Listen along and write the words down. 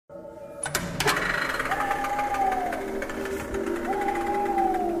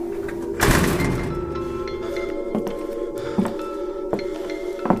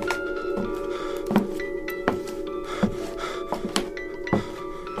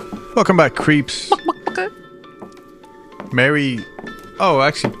Welcome back, creeps. Merry... Oh,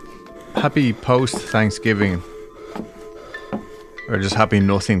 actually, happy post-Thanksgiving. Or just happy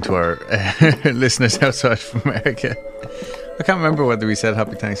nothing to our listeners outside of America. I can't remember whether we said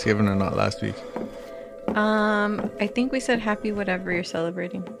happy Thanksgiving or not last week. I think we said happy whatever you're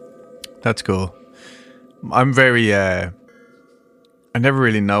celebrating. That's cool. I'm very... I never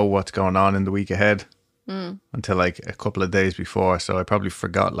really know what's going on in the week ahead. Until like a couple of days before, so I probably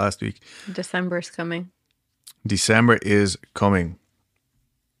forgot last week. December's coming. December is coming.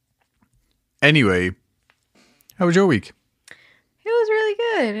 Anyway, how was your week? It was really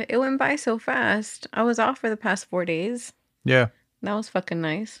good. It went by so fast. I was off for the past 4 days. Yeah. That was fucking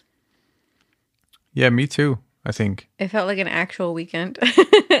nice. Yeah, me too, I think. It felt like an actual weekend.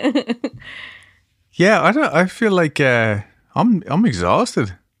 Yeah, I feel like I'm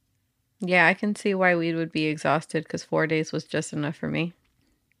exhausted. Yeah, I can see why we would be exhausted because 4 days was just enough for me.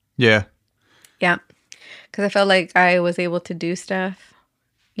 Yeah. Yeah. Because I felt like I was able to do stuff,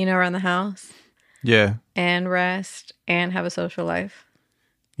 around the house. Yeah. And rest and have a social life.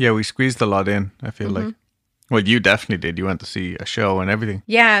 Yeah, we squeezed a lot in, I feel like. Well, you definitely did. You went to see a show and everything.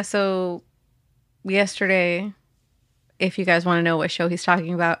 Yeah, so yesterday, if you guys want to know what show he's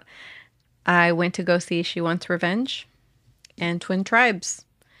talking about, I went to go see She Wants Revenge and Twin Tribes.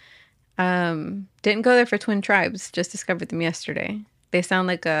 Didn't go there for Twin Tribes, just discovered them yesterday. They sound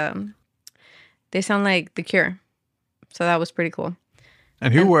like The Cure. So that was pretty cool.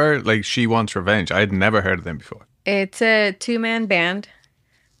 And who were like She Wants Revenge? I had never heard of them before. It's a 2-man band.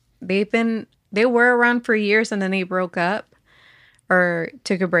 They were around for years and then they broke up or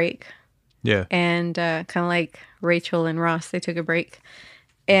took a break. Yeah. And kind of like Rachel and Ross, they took a break.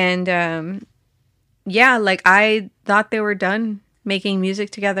 And yeah, like I thought they were done making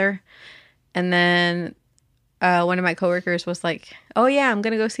music together. And then one of my coworkers was like, oh yeah, I'm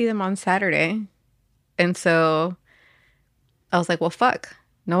going to go see them on Saturday. And so I was like, well, fuck.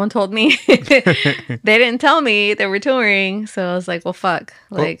 No one told me. They didn't tell me they were touring. So I was like, well, fuck.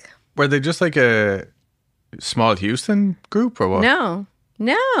 Like, were they just like a small Houston group or what? No.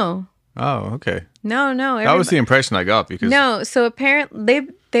 Oh, okay. No. That was the impression I got because... No, so apparently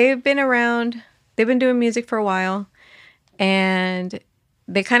they've been around. They've been doing music for a while. And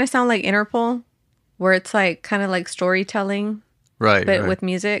they kind of sound like Interpol, where it's like kind of like storytelling. Right. But with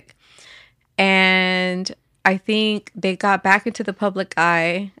music. And I think they got back into the public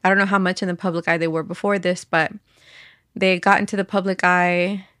eye. I don't know how much in the public eye they were before this, but they got into the public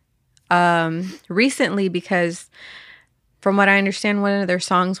eye recently because, from what I understand, one of their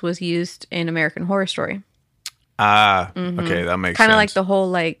songs was used in American Horror Story. Okay, that makes sense. Kind of like the whole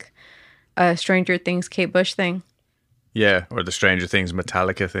like Stranger Things Kate Bush thing. Yeah, or the Stranger Things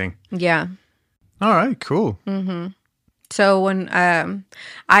Metallica thing. Yeah. All right, cool. So when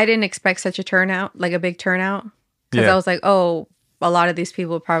I didn't expect such a turnout, like a big turnout, because I was like, oh, a lot of these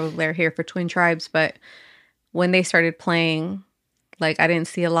people probably are here for Twin Tribes. But when they started playing, like I didn't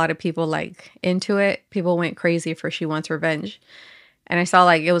see a lot of people like into it. People went crazy for She Wants Revenge. And I saw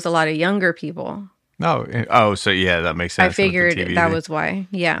like it was a lot of younger people. Oh, so yeah, that makes sense. I figured that was why.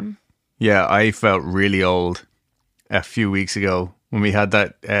 Yeah. Yeah, I felt really old a few weeks ago when we had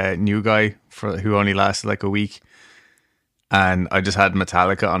that new guy who only lasted like a week. And I just had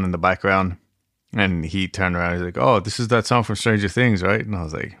Metallica on in the background. And he turned around and was like, oh, this is that song from Stranger Things, right? And I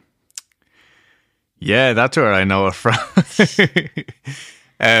was like, yeah, that's where I know it from.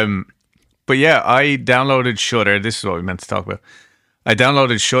 But yeah, I downloaded Shudder. This is what we meant to talk about. I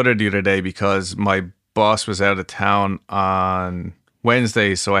downloaded Shudder the other day because my boss was out of town on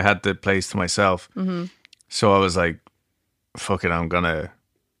Wednesday, so I had the place to myself. So I was like, fuck it, I'm going to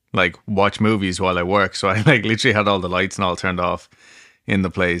like watch movies while I work. So I like literally had all the lights and all turned off in the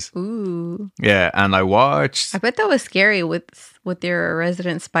place. Ooh. Yeah, and I watched... I bet that was scary with your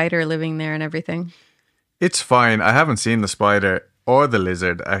resident spider living there and everything. It's fine. I haven't seen the spider or the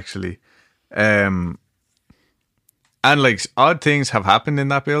lizard, actually. And like odd things have happened in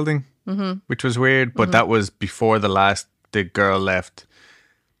that building, which was weird. But that was before the girl left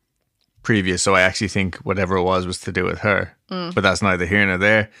previous. So I actually think whatever it was to do with her. But that's neither here nor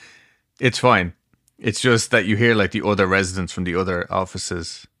there. It's fine. It's just that you hear like the other residents from the other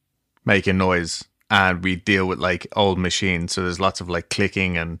offices making noise. And we deal with like old machines. So there's lots of like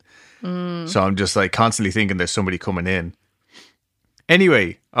clicking. And so I'm just like constantly thinking there's somebody coming in.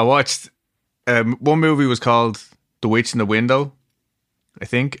 Anyway, I watched one movie was called The Witch in the Window, I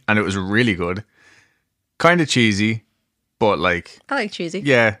think. And it was really good. Kind of cheesy, but like... I like cheesy.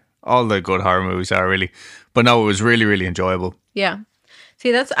 Yeah, all the good horror movies are really. But no, it was really, really enjoyable. Yeah.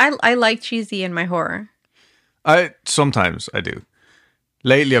 See, I like cheesy in my horror. Sometimes I do.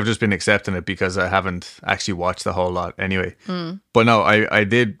 lately I've just been accepting it because I haven't actually watched the whole lot anyway. But no, I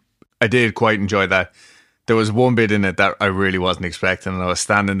did quite enjoy that. There was one bit in it that I really wasn't expecting, and I was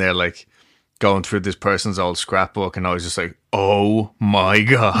standing there like going through this person's old scrapbook, and I was just like, oh my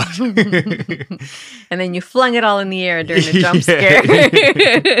God. And then you flung it all in the air during the jump scare.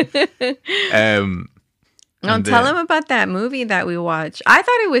 Tell him about that movie that we watched. I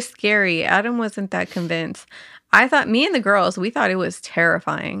thought it was scary. Adam wasn't that convinced. I thought, me and the girls, we thought it was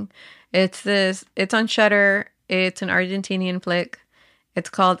terrifying. It's on Shudder. It's an Argentinian flick. It's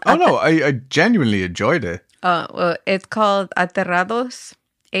called... I genuinely enjoyed it. Well, it's called Aterrados.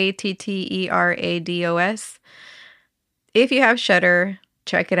 Atterados. If you have Shudder,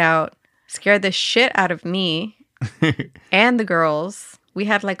 check it out. Scared the shit out of me and the girls. We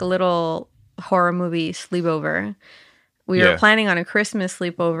had like a little horror movie sleepover. We were planning on a Christmas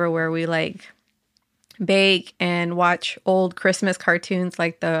sleepover where we like bake and watch old Christmas cartoons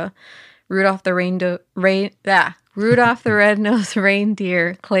like the Rudolph the Red-Nosed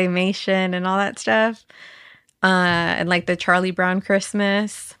Reindeer claymation and all that stuff. And like the Charlie Brown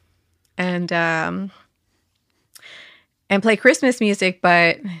Christmas and play Christmas music,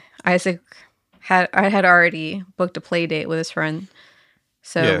 but Isaac had already booked a play date with his friend.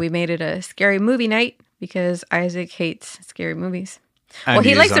 So we made it a scary movie night because Isaac hates scary movies. And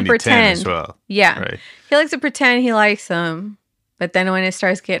he likes to pretend as well. Yeah. Right. He likes to pretend he likes them, but then when it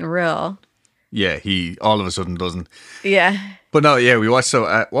starts getting real, yeah, he all of a sudden doesn't. Yeah. But no, yeah, we watched,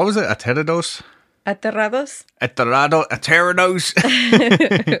 what was it? Aterrados? Aterrados? Aterrados.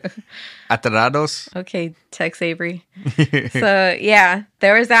 Aterrados. Okay, Tex Avery. So, yeah,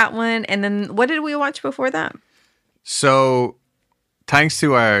 there was that one. And then what did we watch before that? So, thanks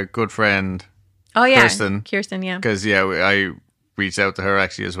to our good friend, Kirsten, yeah. Because, I reached out to her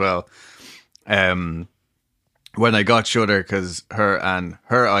actually as well. When I got Shudder, because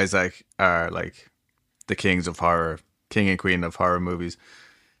her Isaac are like the king and queen of horror movies.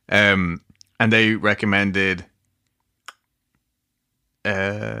 And they recommended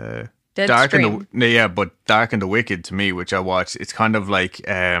Dark and the Wicked to me, which I watched. It's kind of like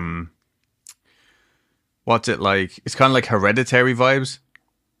what's it like? It's kind of like Hereditary vibes.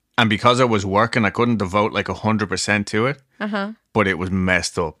 And because I was working, I couldn't devote like 100% to it. But it was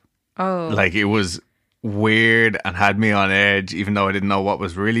messed up. Oh, like it was weird and had me on edge, even though I didn't know what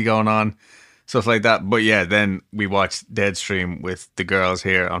was really going on. Stuff like that. But yeah, then we watched Deadstream with the girls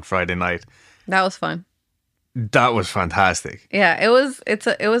here on Friday night. That was fun. That was fantastic. Yeah, it was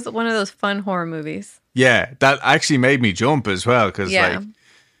one of those fun horror movies. Yeah, that actually made me jump as well because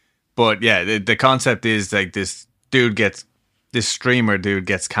the concept is like this streamer dude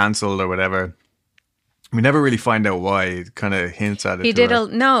gets cancelled or whatever. We never really find out why. It kind of hints at it.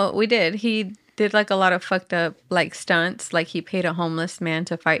 We did. He did like a lot of fucked up like stunts. Like he paid a homeless man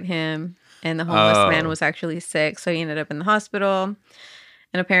to fight him, and the homeless man was actually sick, so he ended up in the hospital.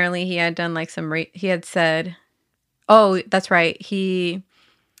 And apparently he had done like he had said, oh, that's right. He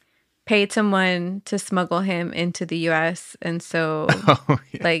paid someone to smuggle him into the U.S. And so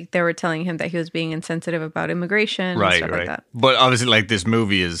like they were telling him that he was being insensitive about immigration and stuff like that. But obviously like this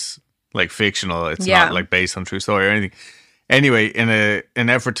movie is like fictional. It's not like based on true story or anything. Anyway, in an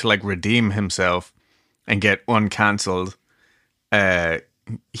effort to like redeem himself and get uncancelled,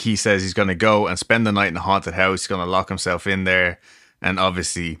 he says he's going to go and spend the night in a haunted house. He's going to lock himself in there. And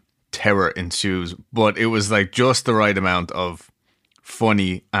obviously, terror ensues. But it was like just the right amount of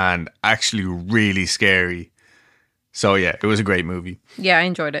funny and actually really scary. So yeah, it was a great movie. Yeah, I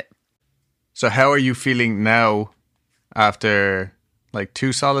enjoyed it. So how are you feeling now after like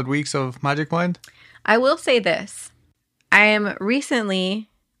 2 solid weeks of Magic Mind? I will say this. I am not recently,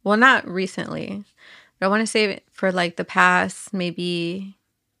 but I want to say for like the past maybe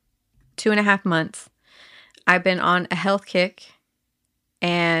 2.5 months, I've been on a health kick.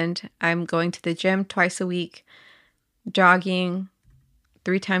 And I'm going to the gym twice a week, jogging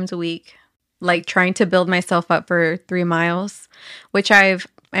 3 times a week, like trying to build myself up for 3 miles, which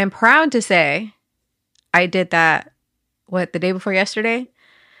I'm proud to say I did that, the day before yesterday.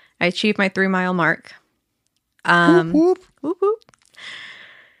 I achieved my 3-mile mark. Whoop, whoop. Whoop, whoop.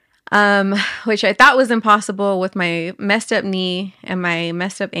 Which I thought was impossible with my messed up knee and my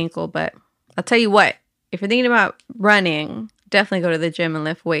messed up ankle. But I'll tell you what, if you're thinking about running, definitely go to the gym and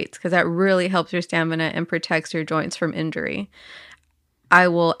lift weights because that really helps your stamina and protects your joints from injury. I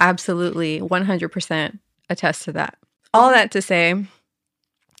will absolutely 100% attest to that. All that to say,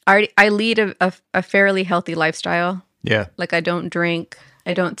 I lead a fairly healthy lifestyle. Yeah. Like I don't drink,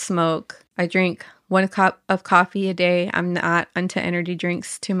 I don't smoke. I drink 1 cup of coffee a day. I'm not into energy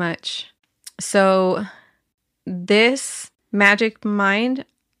drinks too much. So this Magic Mind,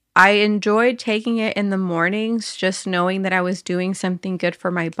 I enjoyed taking it in the mornings, just knowing that I was doing something good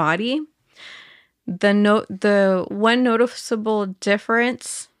for my body. The one noticeable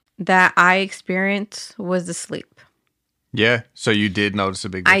difference that I experienced was the sleep. Yeah, so you did notice a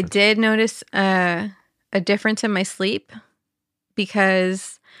big I difference. did notice a difference in my sleep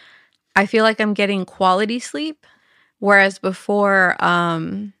because I feel like I'm getting quality sleep, whereas before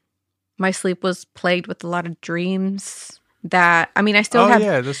my sleep was plagued with a lot of dreams that, I mean, I still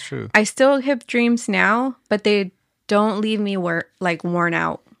yeah, that's true. I still have dreams now, but they don't leave me worn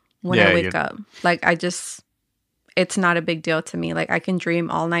out when I wake up. Like it's not a big deal to me. Like I can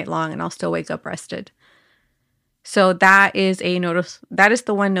dream all night long and I'll still wake up rested. So that is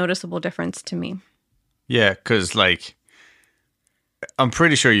the one noticeable difference to me. Yeah, because like, I'm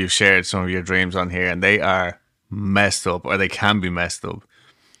pretty sure you've shared some of your dreams on here and they are messed up, or they can be messed up.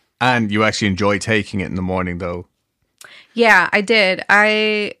 And you actually enjoy taking it in the morning though. Yeah, I did.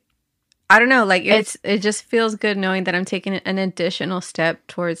 I don't know, like it just feels good knowing that I'm taking an additional step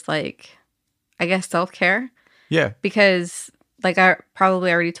towards, like, I guess, self-care. Yeah. Because like I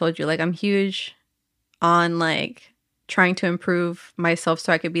probably already told you, like I'm huge on like trying to improve myself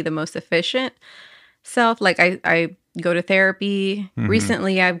so I could be the most efficient self. Like I go to therapy. Mm-hmm.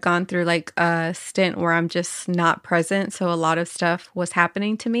 Recently I've gone through like a stint where I'm just not present. So a lot of stuff was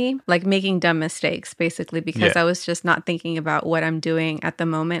happening to me, like making dumb mistakes basically, because I was just not thinking about what I'm doing at the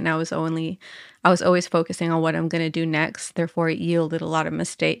moment. And I was always focusing on what I'm going to do next. Therefore it yielded a lot of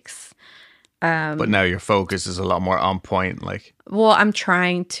mistakes. But now your focus is a lot more on point. Like, well, I'm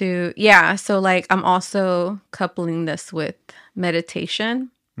trying to, yeah. So like I'm also coupling this with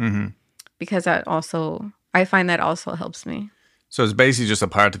meditation because I find that also helps me. So it's basically just a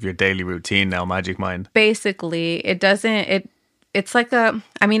part of your daily routine now, Magic Mind. Basically, it's like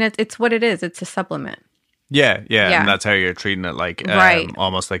it's what it is. It's a supplement. Yeah. And that's how you're treating it, like Right.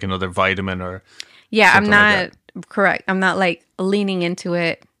 almost like another vitamin or Yeah, I'm something not like correct. I'm not like leaning into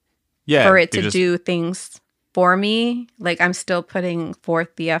it yeah, for it you to just- do things for me. Like I'm still putting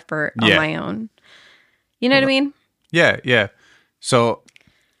forth the effort on my own. You know what I mean? Yeah. So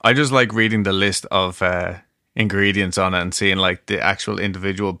I just like reading the list of ingredients on it and seeing like the actual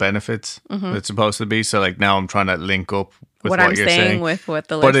individual benefits that it's supposed to be. So like now I'm trying to link up with what I'm you're saying with what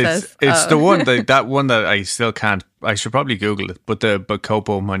the but list says. it's the one that one that I still can't. I should probably Google it. But the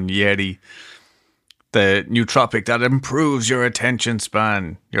Bacopo Manieri, the nootropic that improves your attention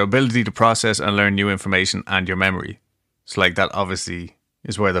span, your ability to process and learn new information, and your memory. So like that obviously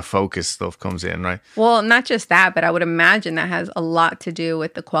is where the focus stuff comes in, right? Well, not just that, but I would imagine that has a lot to do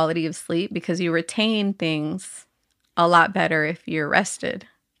with the quality of sleep because you retain things a lot better if you're rested.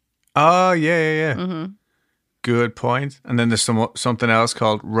 Oh, yeah. Good point. And then there's something else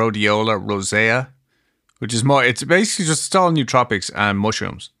called Rhodiola rosea, which is more, it's basically just all nootropics and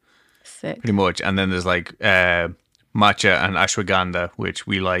mushrooms, Sick. pretty much. And then there's like matcha and ashwagandha, which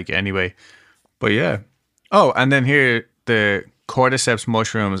we like anyway. But yeah. Oh, and then here, the cordyceps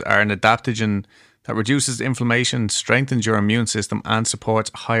mushrooms are an adaptogen that reduces inflammation, strengthens your immune system, and supports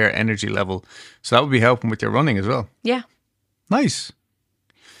higher energy level. So that would be helping with your running as well. Yeah. Nice.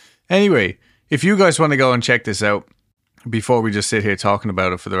 Anyway, if you guys want to go and check this out before we just sit here talking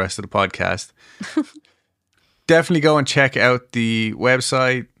about it for the rest of the podcast, definitely go and check out the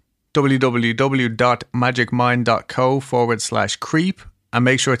website www.magicmind.co/creep and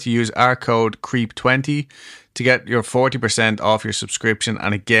make sure to use our code CREEP20 to get your 40% off your subscription.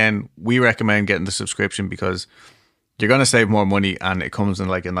 And again, we recommend getting the subscription because you're going to save more money and it comes in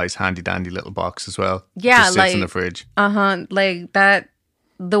like a nice handy dandy little box as well. Yeah, just sits in the fridge. Like that,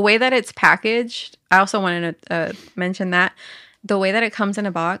 the way that it's packaged, I also wanted to mention that the way that it comes in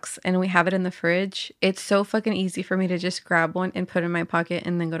a box and we have it in the fridge, it's so fucking easy for me to just grab one and put it in my pocket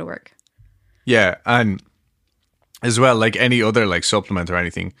and then go to work. Yeah, and as well, like any other like supplement or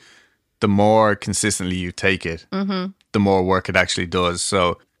anything, the more consistently you take it, the more work it actually does.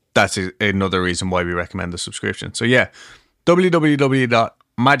 So that's another reason why we recommend the subscription. So yeah,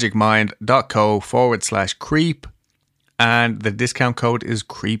 www.magicmind.co/creep and the discount code is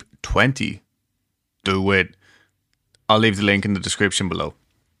CREEP20. Do it. I'll leave the link in the description below.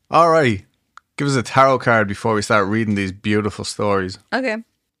 All right, give us a tarot card before we start reading these beautiful stories. Okay.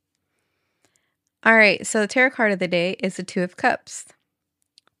 All right, so the tarot card of the day is the Two of Cups.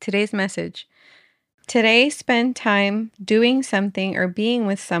 Today's message. Today, spend time doing something or being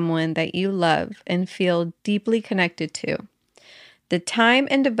with someone that you love and feel deeply connected to. The time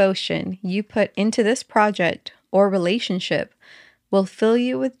and devotion you put into this project or relationship will fill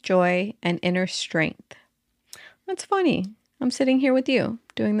you with joy and inner strength. That's funny. I'm sitting here with you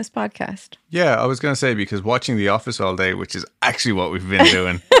doing this podcast. Yeah, I was going to say, because watching The Office all day, which is actually what we've been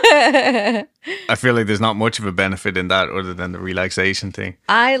doing, I feel like there's not much of a benefit in that other than the relaxation thing.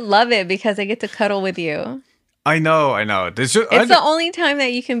 I love it because I get to cuddle with you. I know. It's the only time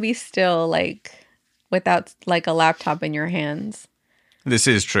that you can be still, like, without, like, a laptop in your hands. This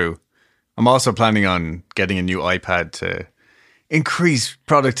is true. I'm also planning on getting a new iPad to increase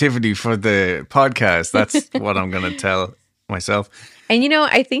productivity for the podcast. That's what I'm going to tell myself. And,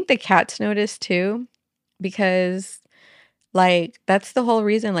 I think the cats notice, too, because, like, that's the whole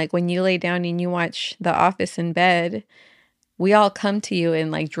reason. Like, when you lay down and you watch The Office in bed, we all come to you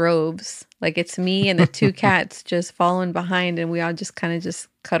in, like, droves. Like, it's me and the two cats just following behind, and we all just kind of just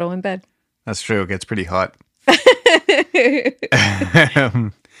cuddle in bed. That's true. It gets pretty hot.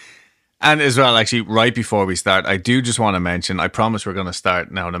 And as well, actually, right before we start, I do just want to mention, I promise we're going to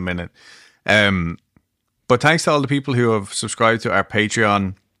start now in a minute. But thanks to all the people who have subscribed to our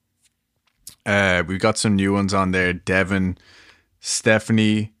Patreon. We've got some new ones on there. Devin,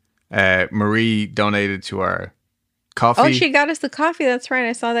 Stephanie, Marie donated to our coffee. Oh, she got us the coffee. That's right.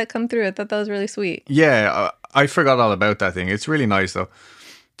 I saw that come through. I thought that was really sweet. Yeah, I forgot all about that thing. It's really nice, though,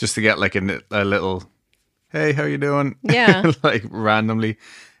 just to get like a little, hey, how you doing? Yeah. Like randomly.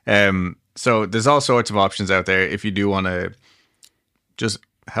 So there's all sorts of options out there. If you do want to just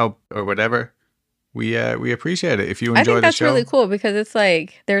help or whatever, we appreciate it. If you enjoy the show. I think that's really cool because it's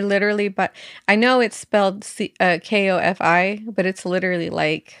like they're literally, but I know it's spelled KOFI, but it's literally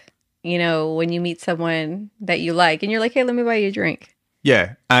like, when you meet someone that you like and you're like, hey, let me buy you a drink.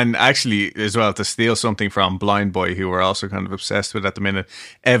 Yeah. And actually as well, to steal something from Blind Boy, who we're also kind of obsessed with at the minute,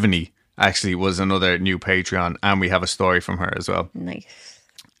 Evany actually was another new Patreon, and we have a story from her as well. Nice.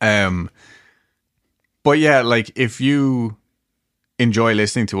 But yeah, like if you enjoy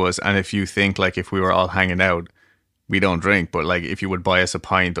listening to us, and if you think like if we were all hanging out, we don't drink, but like if you would buy us a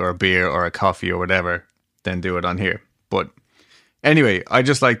pint or a beer or a coffee or whatever, then do it on here. But anyway, I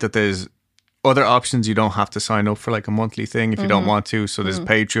just like that there's other options. You don't have to sign up for like a monthly thing if you don't want to. So there's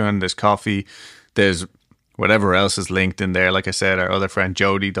Patreon, there's coffee, there's whatever else is linked in there. Like I said, our other friend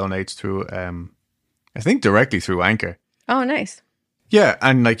Jody donates through, I think directly through Anchor. Oh, nice. Yeah,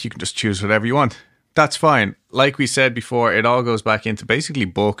 and like you can just choose whatever you want. That's fine. Like we said before, it all goes back into basically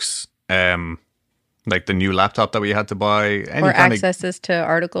books, like the new laptop that we had to buy. Or accesses to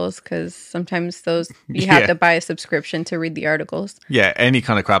articles, because sometimes those you have to buy a subscription to read the articles. Yeah, any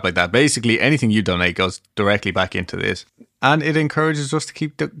kind of crap like that. Basically, anything you donate goes directly back into this. And it encourages us to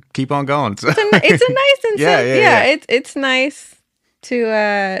keep on going. So. It's a nice incentive. Yeah. It's nice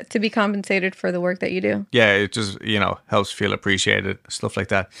to be compensated for the work that you do. Yeah, it just, helps feel appreciated, stuff like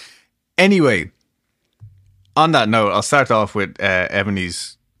that. Anyway, on that note, I'll start off with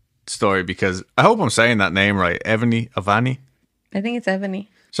Evany's story, because I hope I'm saying that name right. Evany? I think it's Evany.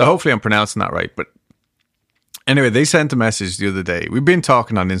 So hopefully I'm pronouncing that right. But anyway, they sent a message the other day. We've been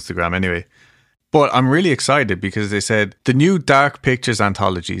talking on Instagram anyway. But I'm really excited because they said the new Dark Pictures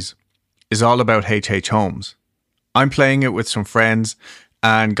anthologies is all about H.H. Holmes. I'm playing it with some friends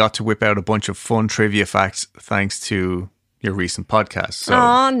and got to whip out a bunch of fun trivia facts thanks to your recent podcast. So,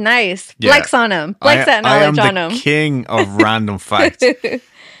 oh, nice. Flex on him. Flex that knowledge on him. I am the king of random facts.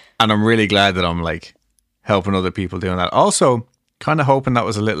 And I'm really glad that I'm like helping other people doing that. Also, kind of hoping that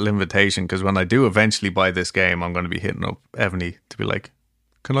was a little invitation, because when I do eventually buy this game, I'm going to be hitting up Evany to be like,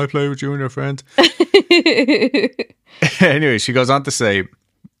 can I play with you and your friends? Anyway, she goes on to say,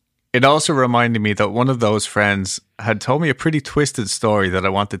 it also reminded me that one of those friends had told me a pretty twisted story that I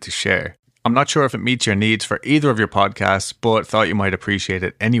wanted to share. I'm not sure if it meets your needs for either of your podcasts, but thought you might appreciate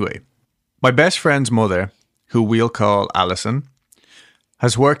it anyway. My best friend's mother, who we'll call Alison,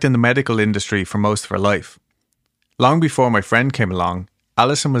 has worked in the medical industry for most of her life. Long before my friend came along,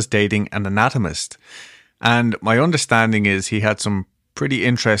 Alison was dating an anatomist, and my understanding is he had some pretty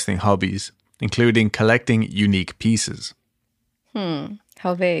interesting hobbies, including collecting unique pieces.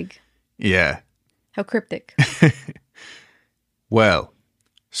 How vague. Yeah. How cryptic. Well,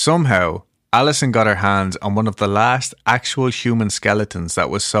 somehow Alison got her hands on one of the last actual human skeletons that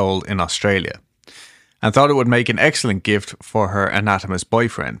was sold in Australia, and thought it would make an excellent gift for her anatomist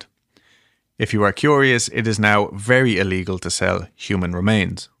boyfriend. If you are curious, it is now very illegal to sell human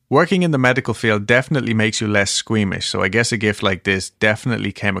remains. Working in the medical field definitely makes you less squeamish, so I guess a gift like this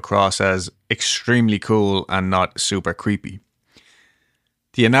definitely came across as extremely cool and not super creepy.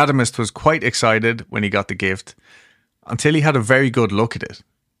 The anatomist was quite excited when he got the gift, until he had a very good look at it.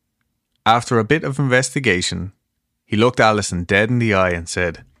 After a bit of investigation, he looked Alison dead in the eye and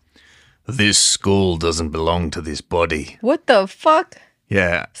said, "This skull doesn't belong to this body." What the fuck?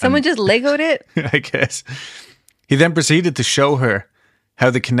 Yeah. Someone just Legoed it? I guess. He then proceeded to show her how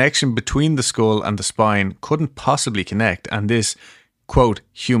the connection between the skull and the spine couldn't possibly connect, and this, quote,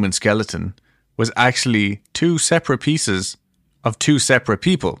 human skeleton was actually two separate pieces of two separate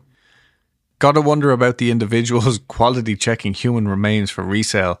people. Gotta wonder about the individuals quality checking human remains for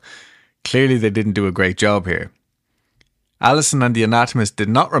resale. Clearly they didn't do a great job here. Alison and the anatomist did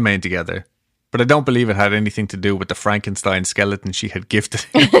not remain together, but I don't believe it had anything to do with the Frankenstein skeleton she had gifted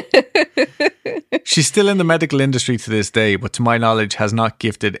him. She's still in the medical industry to this day, but to my knowledge has not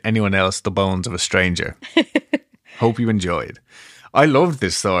gifted anyone else the bones of a stranger. Hope you enjoyed. I loved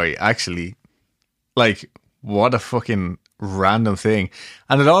this story, actually. Like, what a fucking random thing.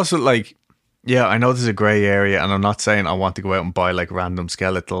 And it also, like, yeah, I know there's a grey area, and I'm not saying I want to go out and buy, like, random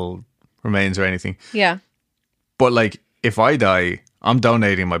skeletal remains or anything. Yeah. But, like, if I die, I'm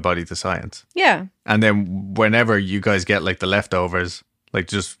donating my body to science. Yeah. And then whenever you guys get, like, the leftovers, like,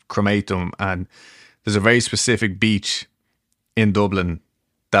 just cremate them. And there's a very specific beach in Dublin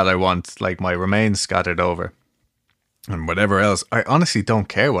that I want, like, my remains scattered over. And whatever else. I honestly don't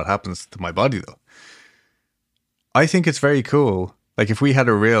care what happens to my body, though. I think it's very cool. Like, if we had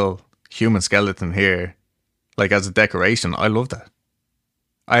a real human skeleton here, like, as a decoration, I love that.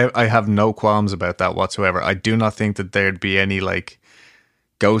 I have no qualms about that whatsoever. I do not think that there'd be any, like,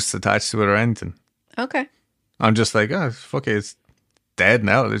 ghosts attached to it or anything. Okay. I'm just like, oh, fuck it, it's dead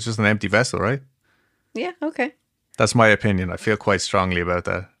now. It's just an empty vessel, right? Yeah, okay. That's my opinion. I feel quite strongly about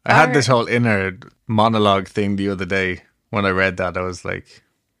that. I had this whole inner monologue thing the other day when I read that. I was like,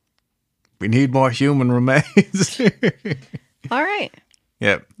 we need more human remains. All right.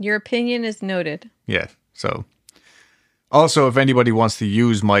 Yeah. Your opinion is noted. Yeah. So, also, if anybody wants to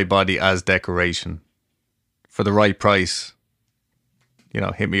use my body as decoration for the right price, you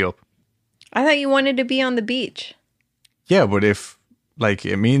know, hit me up. I thought you wanted to be on the beach. Yeah, but if, like,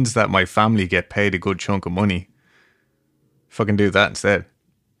 it means that my family get paid a good chunk of money, fucking do that instead.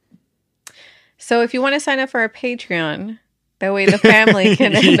 So if you want to sign up for our Patreon, that way the family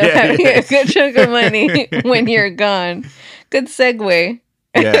can end up having a good chunk of money when you're gone. Good segue.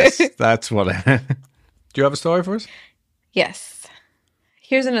 Yes, that's what I... Do you have a story for us? Yes.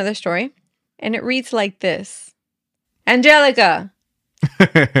 Here's another story. And it reads like this. Angelica.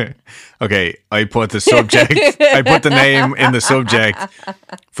 Okay, I put the subject, I put the name in the subject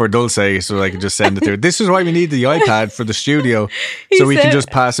for Dulce so I can just send it to her. This is why we need the iPad for the studio, so we can just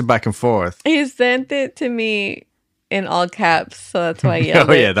pass it back and forth. He sent it to me in all caps, so that's why I yelled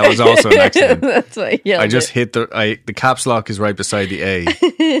Oh yeah, that was also an accident. That's why I yelled I just hit the caps lock is right beside the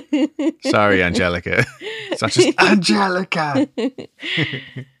A. Sorry, Angelica. It's not just Angelica.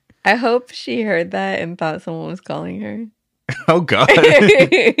 I hope she heard that and thought someone was calling her. Oh, God.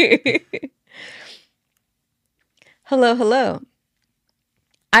 Hello.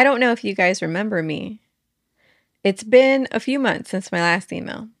 I don't know if you guys remember me. It's been a few months since my last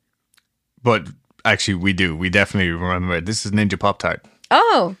email. But actually, we do. We definitely remember it. This is Ninja Pop-Tart.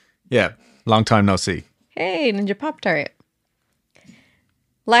 Oh. Yeah. Long time no see. Hey, Ninja Pop-Tart.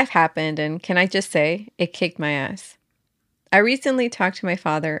 Life happened, and can I just say, it kicked my ass. I recently talked to my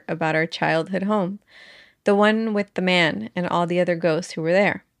father about our childhood home. The one with the man and all the other ghosts who were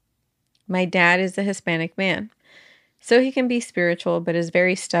there. My dad is a Hispanic man, so he can be spiritual but is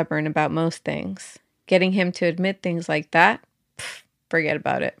very stubborn about most things. Getting him to admit things like that, forget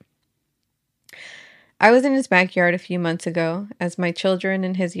about it. I was in his backyard a few months ago as my children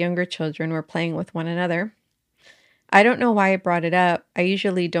and his younger children were playing with one another. I don't know why I brought it up. I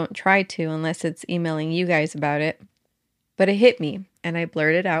usually don't try to unless it's emailing you guys about it. But it hit me and I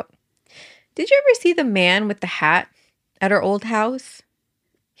blurted out. Did you ever see the man with the hat at our old house?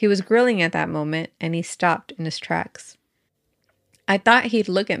 He was grilling at that moment, and he stopped in his tracks. I thought he'd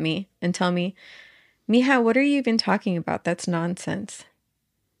look at me and tell me, Mija, what are you even talking about? That's nonsense.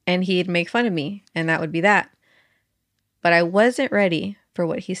 And he'd make fun of me, and that would be that. But I wasn't ready for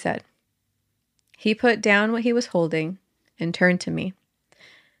what he said. He put down what he was holding and turned to me.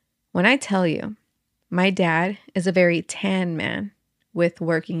 When I tell you, my dad is a very tan man, with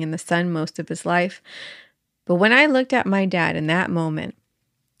working in the sun most of his life. But when I looked at my dad in that moment,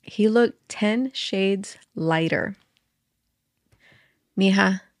 he looked 10 shades lighter.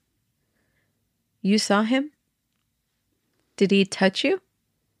 Mija, you saw him? Did he touch you?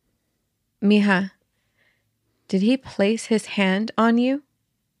 Mija, did he place his hand on you?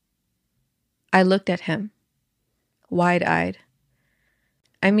 I looked at him, wide-eyed.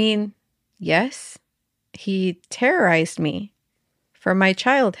 I mean, yes, he terrorized me. For my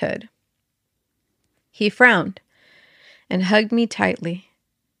childhood. He frowned and hugged me tightly.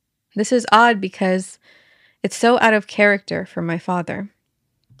 This is odd because it's so out of character for my father.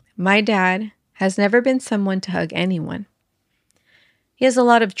 My dad has never been someone to hug anyone. He has a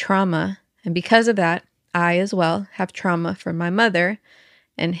lot of trauma, and because of that, I as well have trauma from my mother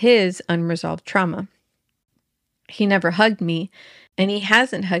and his unresolved trauma. He never hugged me, and he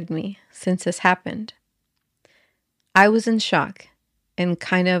hasn't hugged me since this happened. I was in shock and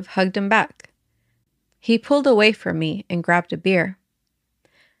kind of hugged him back. He pulled away from me and grabbed a beer.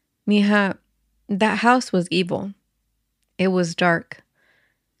 Mija, that house was evil. It was dark.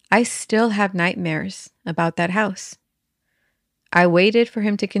 I still have nightmares about that house. I waited for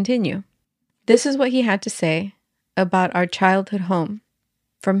him to continue. This is what he had to say about our childhood home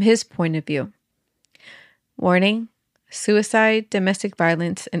from his point of view. Warning, suicide, domestic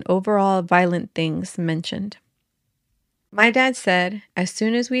violence, and overall violent things mentioned. My dad said as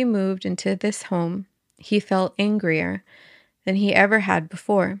soon as we moved into this home, he felt angrier than he ever had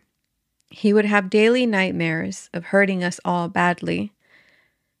before. He would have daily nightmares of hurting us all badly.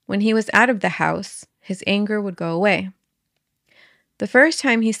 When he was out of the house, his anger would go away. The first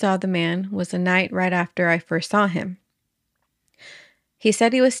time he saw the man was the night right after I first saw him. He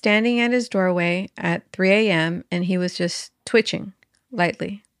said he was standing at his doorway at 3 a.m. and he was just twitching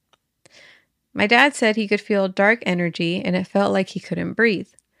lightly. My dad said he could feel dark energy and it felt like he couldn't breathe.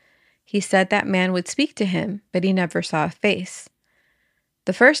 He said that man would speak to him, but he never saw a face.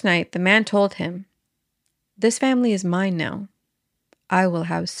 The first night, the man told him, "This family is mine now. I will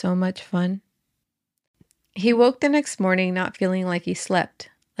have so much fun." He woke the next morning not feeling like he slept,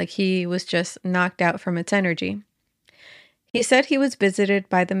 like he was just knocked out from its energy. He said he was visited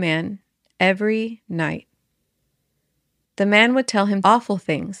by the man every night. The man would tell him awful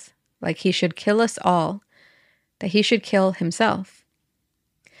things, like he should kill us all, that he should kill himself.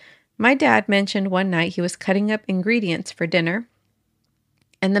 My dad mentioned one night he was cutting up ingredients for dinner,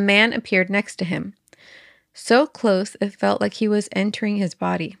 and the man appeared next to him, so close it felt like he was entering his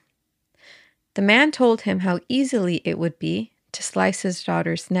body. The man told him how easily it would be to slice his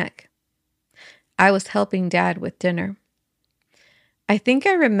daughter's neck. I was helping Dad with dinner. I think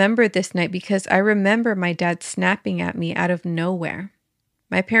I remember this night because I remember my dad snapping at me out of nowhere.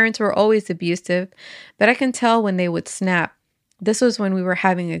 My parents were always abusive, but I can tell when they would snap. This was when we were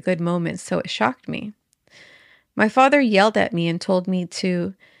having a good moment, so it shocked me. My father yelled at me and told me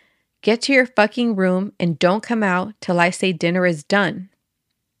to get to your fucking room and don't come out till I say dinner is done.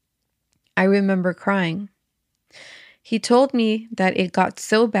 I remember crying. He told me that it got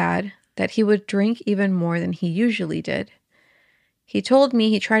so bad that he would drink even more than he usually did. He told me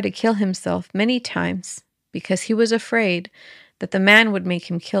he tried to kill himself many times because he was afraid that the man would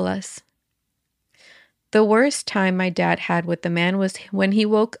make him kill us. The worst time my dad had with the man was when he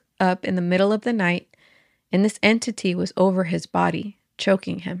woke up in the middle of the night and this entity was over his body,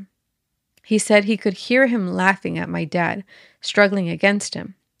 choking him. He said he could hear him laughing at my dad, struggling against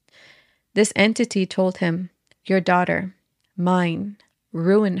him. This entity told him, "Your daughter, mine,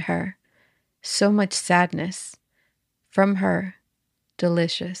 ruined her. So much sadness. From her,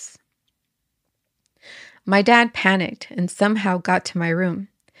 delicious." My dad panicked and somehow got to my room.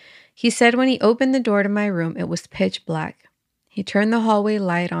 He said when he opened the door to my room, it was pitch black. He turned the hallway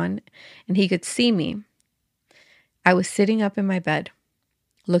light on and he could see me. I was sitting up in my bed,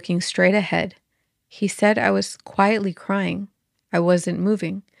 looking straight ahead. He said I was quietly crying. I wasn't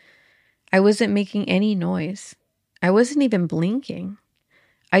moving. I wasn't making any noise. I wasn't even blinking.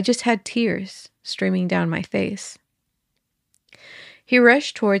 I just had tears streaming down my face. He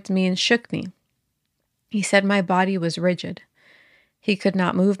rushed towards me and shook me. He said my body was rigid. He could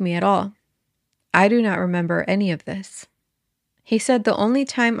not move me at all. I do not remember any of this. He said the only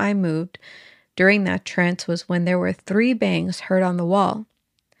time I moved during that trance was when there were 3 bangs heard on the wall.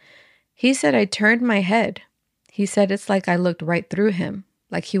 He said I turned my head. He said it's like I looked right through him,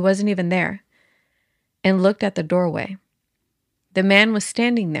 like he wasn't even there, and looked at the doorway. The man was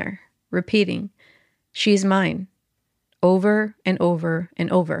standing there, repeating, "She's mine," over and over and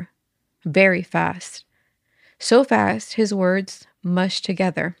over, very fast. So fast, his words mushed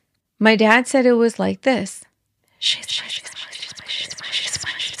together. My dad said it was like this.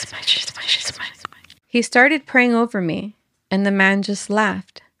 He started praying over me, and the man just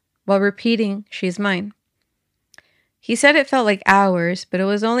laughed while repeating, "She's mine." He said it felt like hours, but it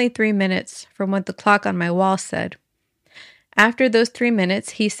was only 3 minutes from what the clock on my wall said. After those 3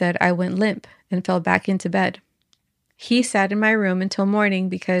 minutes, he said I went limp and fell back into bed. He sat in my room until morning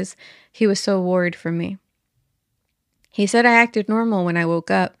because he was so worried for me. He said I acted normal when I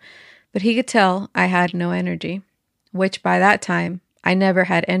woke up, but he could tell I had no energy, which by that time, I never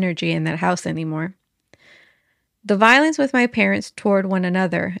had energy in that house anymore. The violence with my parents toward one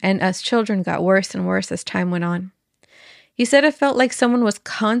another and us children got worse and worse as time went on. He said it felt like someone was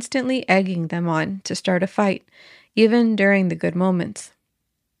constantly egging them on to start a fight, even during the good moments.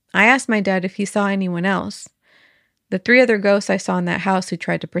 I asked my dad if he saw anyone else. The 3 other ghosts I saw in that house who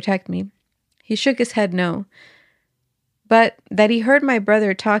tried to protect me. He shook his head no, but that he heard my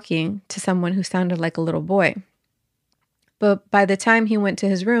brother talking to someone who sounded like a little boy. But by the time he went to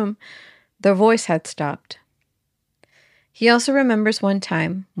his room, the voice had stopped. He also remembers one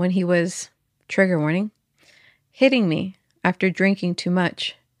time when he was, trigger warning, hitting me after drinking too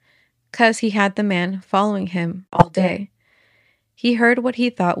much, 'cause he had the man following him all day. He heard what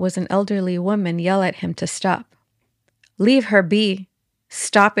he thought was an elderly woman yell at him to stop. "Leave her be.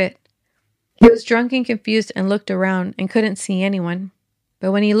 Stop it." He was drunk and confused and looked around and couldn't see anyone.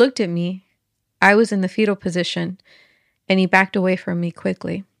 But when he looked at me, I was in the fetal position, and he backed away from me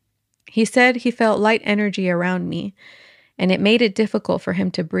quickly. He said he felt light energy around me, and it made it difficult for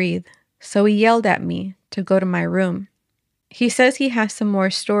him to breathe, so he yelled at me to go to my room. He says he has some more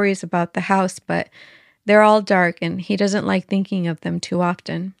stories about the house, but they're all dark, and he doesn't like thinking of them too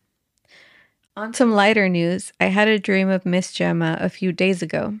often. On some lighter news, I had a dream of Miss Gemma a few days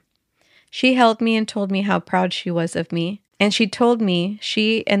ago. She held me and told me how proud she was of me, and she told me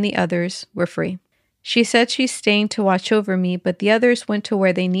she and the others were free. She said she's staying to watch over me, but the others went to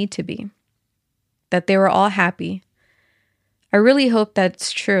where they need to be. That they were all happy. I really hope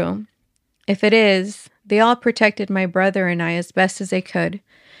that's true. If it is, they all protected my brother and I as best as they could,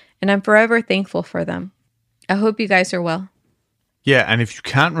 and I'm forever thankful for them. I hope you guys are well. Yeah, and if you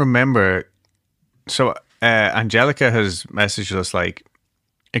can't remember, so Angelica has messaged us like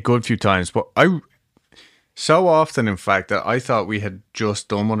a good few times, but so often, in fact, that I thought we had just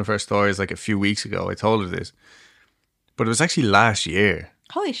done one of her stories like a few weeks ago. I told her this, but it was actually last year.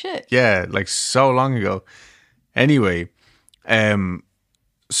 Holy shit. Yeah, like so long ago. Anyway,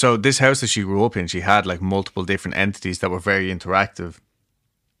 so this house that she grew up in, she had like multiple different entities that were very interactive.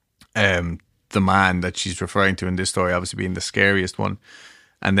 The man that she's referring to in this story obviously being the scariest one,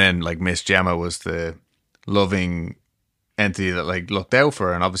 and then like Miss Gemma was the loving entity that like looked out for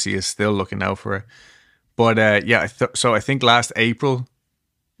her, and obviously is still looking out for her. But yeah, so I think last April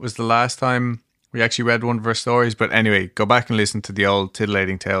was the last time we actually read one of her stories. But anyway, go back and listen to the old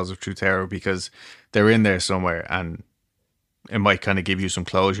Titillating Tales of True Terror, because they're in there somewhere, and it might kind of give you some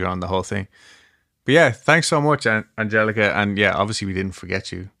closure on the whole thing. But yeah, thanks so much, Angelica. And yeah, obviously we didn't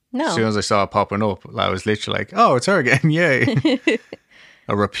forget you. No. As soon as I saw it popping up, I was literally like, oh, it's her again. Yay.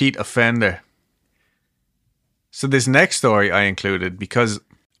 A repeat offender. So this next story I included because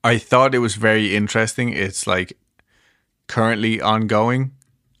I thought it was very interesting. It's like currently ongoing,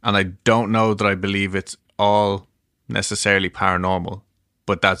 and I don't know that I believe it's all necessarily paranormal,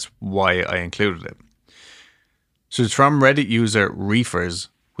 but that's why I included it. So it's from Reddit user Reefers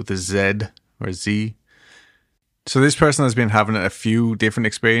with a Z or Z. So this person has been having a few different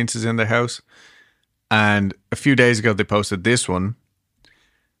experiences in their house, and a few days ago they posted this one.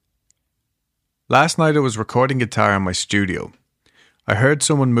 Last night I was recording guitar in my studio. I heard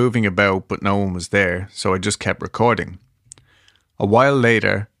someone moving about, but no one was there, so I just kept recording. A while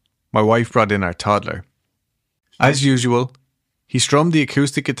later, my wife brought in our toddler. As usual, he strummed the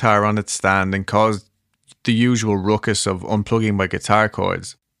acoustic guitar on its stand and caused the usual ruckus of unplugging my guitar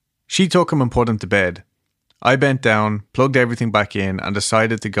cords. She took him and put him to bed. I bent down, plugged everything back in, and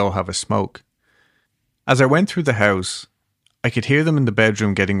decided to go have a smoke. As I went through the house, I could hear them in the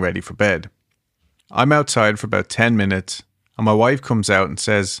bedroom getting ready for bed. I'm outside for about 10 minutes, and my wife comes out and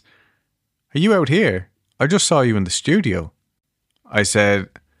says, "Are you out here? I just saw you in the studio." I said,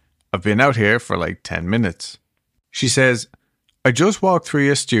 "I've been out here for like 10 minutes. She says, "I just walked through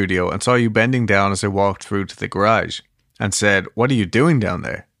your studio and saw you bending down as I walked through to the garage, and said, 'What are you doing down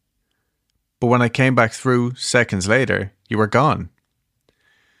there?' But when I came back through seconds later, you were gone."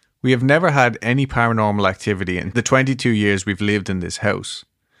 We have never had any paranormal activity in the 22 years we've lived in this house.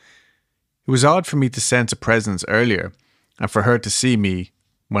 It was odd for me to sense a presence earlier, and for her to see me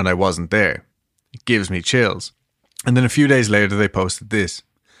when I wasn't there. It gives me chills. And then a few days later they posted this.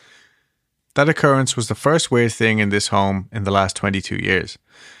 That occurrence was the first weird thing in this home in the last 22 years.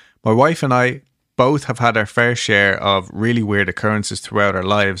 My wife and I both have had our fair share of really weird occurrences throughout our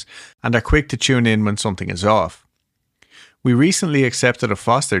lives and are quick to tune in when something is off. We recently accepted a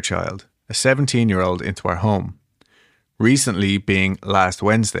foster child, a 17-year-old, into our home. Recently being last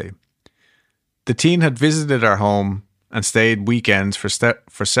Wednesday. The teen had visited our home and stayed weekends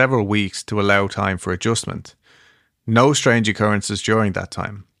for several weeks to allow time for adjustment. No strange occurrences during that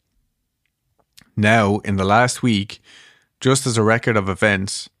time. Now, in the last week, just as a record of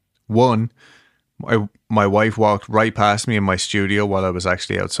events, 1, my wife walked right past me in my studio while I was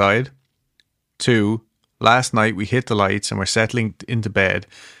actually outside. 2, Last night we hit the lights and were settling into bed,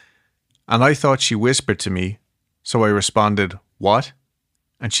 and I thought she whispered to me, so I responded, "What?"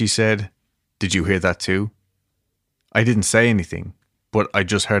 And she said, "Did you hear that too?" I didn't say anything, but I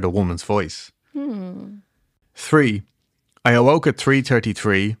just heard a woman's voice. 3. I awoke at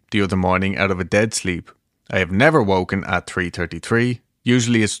 3:33 the other morning out of a dead sleep. I have never woken at 3:33.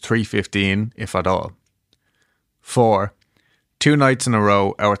 Usually it's 3:15, if at all. 4. 2 nights in a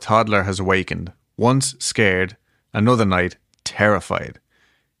row, our toddler has awakened. Once scared, another night terrified.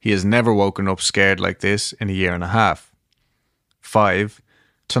 He has never woken up scared like this in a year and a half. 5.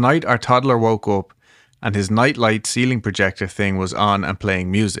 Tonight our toddler woke up and his nightlight ceiling projector thing was on and playing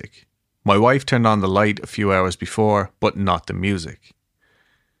music. My wife turned on the light a few hours before, but not the music.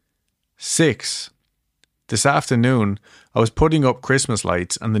 6. This afternoon, I was putting up Christmas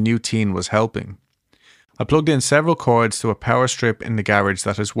lights and the new teen was helping. I plugged in several cords to a power strip in the garage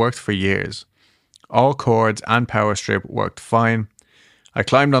that has worked for years. All cords and power strip worked fine. I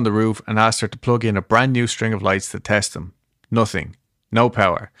climbed on the roof and asked her to plug in a brand new string of lights to test them. Nothing. No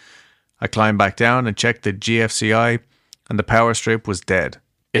power. I climbed back down and checked the GFCI and the power strip was dead.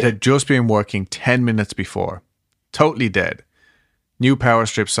 It had just been working 10 minutes before. Totally dead. New power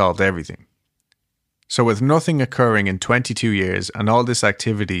strip solved everything. So with nothing occurring in 22 years and all this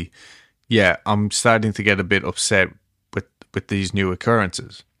activity, yeah, I'm starting to get a bit upset with these new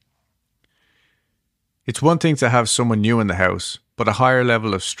occurrences. It's one thing to have someone new in the house, but a higher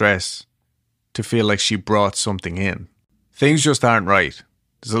level of stress to feel like she brought something in. Things just aren't right.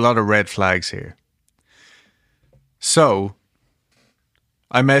 There's a lot of red flags here. So,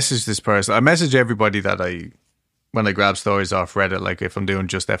 I messaged this person. I message everybody that when I grab stories off Reddit, like if I'm doing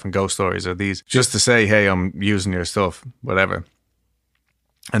just effing ghost stories or these, just to say, hey, I'm using your stuff, whatever.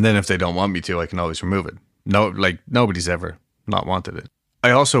 And then if they don't want me to, I can always remove it. No, like nobody's ever not wanted it. I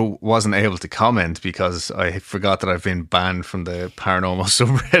also wasn't able to comment because I forgot that I've been banned from the paranormal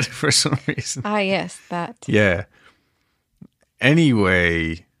subreddit for some reason. Ah, yes, that. Yeah.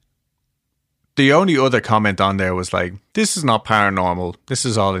 Anyway, the only other comment on there was like, this is not paranormal. This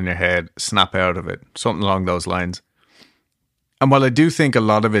is all in your head. Snap out of it. Something along those lines. And while I do think a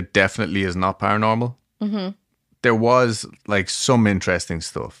lot of it definitely is not paranormal, there was like some interesting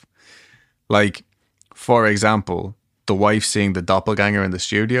stuff. Like, for example, the wife seeing the doppelganger in the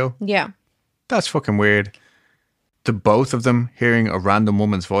studio. Yeah. That's fucking weird. The both of them hearing a random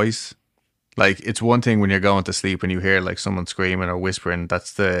woman's voice. Like, it's one thing when you're going to sleep and you hear like someone screaming or whispering.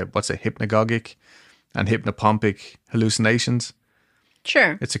 That's hypnagogic and hypnopompic hallucinations.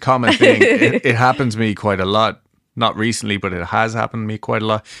 Sure. It's a common thing. It happens to me quite a lot. Not recently, but it has happened to me quite a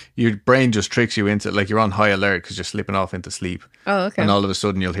lot. Your brain just tricks you into, like, you're on high alert because you're slipping off into sleep. Oh, okay. And all of a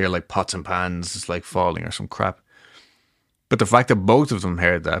sudden you'll hear like pots and pans like falling or some crap. But the fact that both of them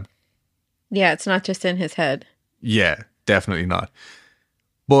heard that. Yeah, it's not just in his head. Yeah, definitely not.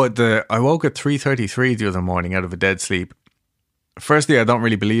 But I woke at 3:33 the other morning out of a dead sleep. Firstly, I don't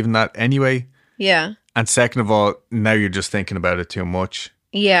really believe in that anyway. Yeah. And second of all, now you're just thinking about it too much.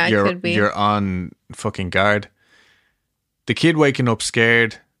 Yeah, it could be. You're on fucking guard. The kid waking up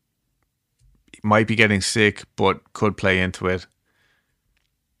scared might be getting sick, but could play into it.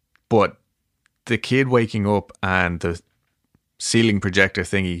 But the kid waking up and the ceiling projector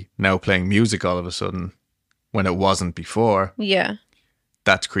thingy now playing music all of a sudden when it wasn't before. Yeah.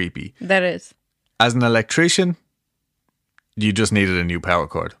 That's creepy. That is. As an electrician, you just needed a new power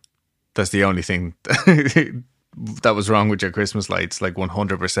cord. That's the only thing that was wrong with your Christmas lights, like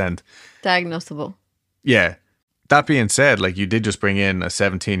 100%. Diagnosable. Yeah. That being said, like, you did just bring in a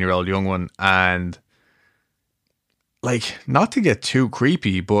 17-year-old young one, and like, not to get too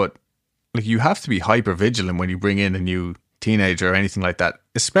creepy, but like, you have to be hyper vigilant when you bring in a new teenager or anything like that,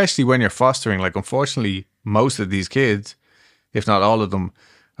 especially when you're fostering. Like, unfortunately, most of these kids, if not all of them,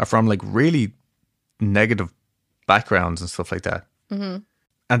 are from like really negative backgrounds and stuff like that. Mm-hmm.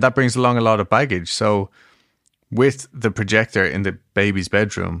 And that brings along a lot of baggage. So with the projector in the baby's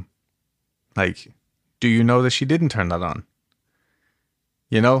bedroom, like, do you know that she didn't turn that on?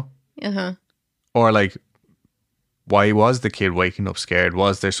 You know? Uh-huh. Or like, why was the kid waking up scared?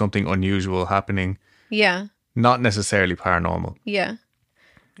 Was there something unusual happening? Yeah. Not necessarily paranormal. Yeah.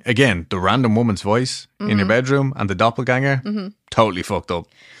 Again, the random woman's voice in your bedroom and the doppelganger, totally fucked up.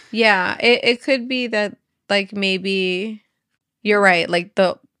 Yeah, it could be that, like, maybe you're right. Like,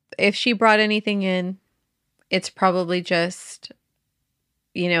 if she brought anything in, it's probably just,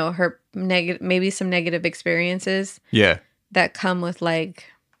 you know, her maybe some negative experiences. Yeah. That come with, like,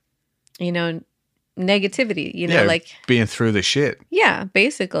 you know, negativity, you know, like being through the shit. Yeah,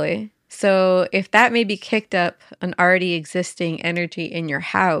 basically. So if that maybe kicked up an already existing energy in your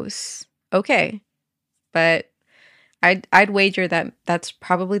house, okay. but I'd wager that that's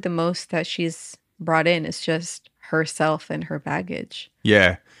probably the most that she's brought in is just herself and her baggage.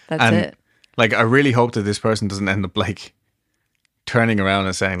 Yeah. That's and, it. Like, I really hope that this person doesn't end up like turning around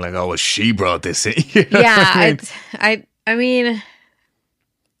and saying like, "Oh, well, she brought this in." You know Yeah, what I mean? I mean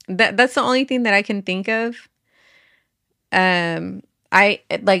that's the only thing that I can think of. I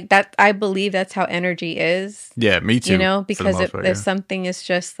like that. I believe that's how energy is. Yeah, me too. You know, for the because most if, part, if something is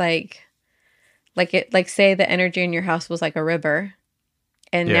just like say the energy in your house was like a river,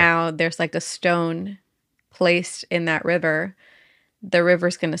 and Yeah. now there's like a stone placed in that river, the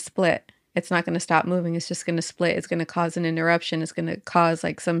river's gonna split. It's not gonna stop moving. It's just gonna split. It's gonna cause an interruption. It's gonna cause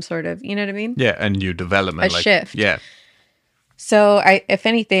like some sort of, you know what I mean? Yeah, a new development, A like, shift. Yeah, So if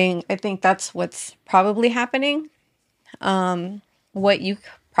anything, I think that's what's probably happening. What you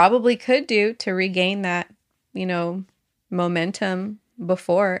probably could do to regain that, you know, momentum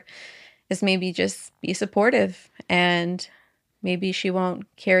before is maybe just be supportive, and maybe she won't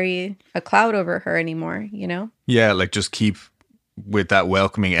carry a cloud over her anymore, you know? yeah. Like, just keep with that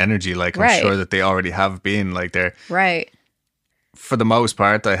welcoming energy. Like, I'm Right. sure that they already have been. Like, they're Right. for the most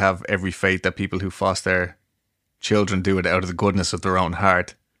part, I have every faith that people who foster children do it out of the goodness of their own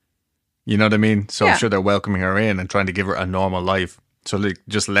heart. You know what I mean? So Yeah. I'm sure they're welcoming her in and trying to give her a normal life. So like,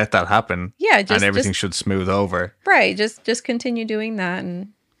 just let that happen. Yeah, and everything should smooth over. right. Just continue doing that,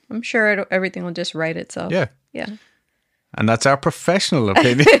 and I'm sure everything will just right itself. Yeah. Yeah. And that's our professional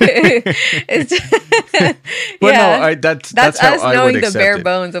opinion. It's But yeah. no, that's That's how us I knowing would the accept bare it.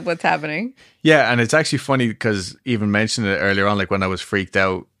 bones of what's happening. Yeah, and it's actually funny because even mentioned it earlier on, like when I was freaked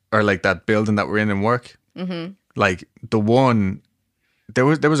out, or like that building that we're in work. Mm-hmm. Like the one, there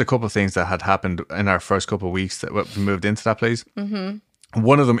was a couple of things that had happened in our first couple of weeks that we moved into that place. Mm-hmm.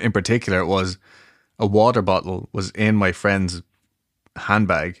 One of them in particular was a water bottle was in my friend's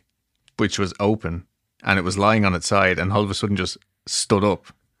handbag, which was open, and it was lying on its side, and all of a sudden just stood up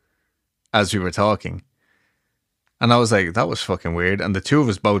as we were talking. And I was like, that was fucking weird. And the two of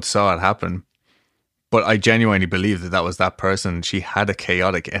us both saw it happen. But I genuinely believe that that was that person. She had a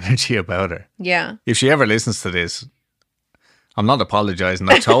chaotic energy about her. Yeah. If she ever listens to this, I'm not apologizing.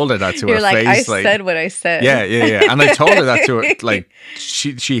 I told her that to You're her like, face. I said what I said. Yeah. And I told her that to her. Like,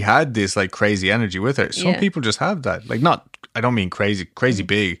 she had this like crazy energy with her. Some Yeah. people just have that. Like, not, I don't mean crazy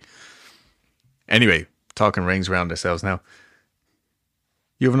big. Anyway, talking rings around ourselves now.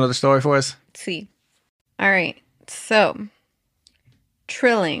 You have another story for us? Let's see. All right. So,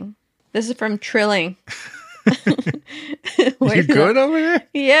 trilling. This is from Trilling. You good over there?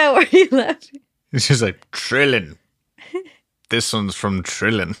 Yeah, where are you laughing? It's just like Trillin. This one's from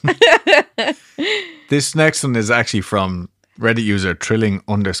Trillin. This next one is actually from Reddit user Trilling_.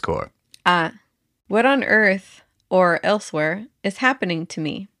 What on earth or elsewhere is happening to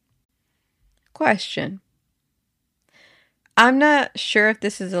me? Question. I'm not sure if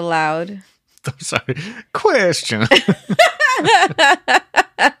this is allowed. I'm sorry. Question.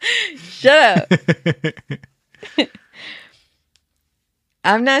 Shut up.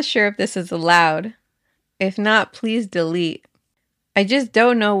 I'm not sure if this is allowed. If not, please delete. I just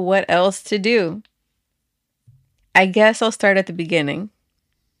don't know what else to do. I guess I'll start at the beginning.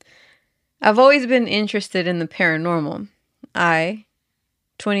 I've always been interested in the paranormal. I,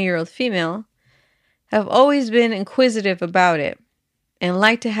 20-year-old female, have always been inquisitive about it and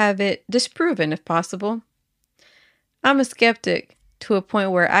like to have it disproven if possible. I'm a skeptic to a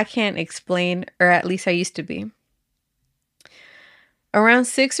point where I can't explain, or at least I used to be. Around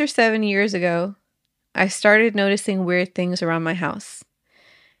 6 or 7 years ago, I started noticing weird things around my house.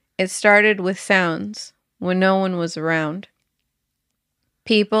 It started with sounds when no one was around.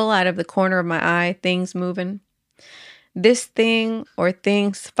 People out of the corner of my eye, things moving. This thing or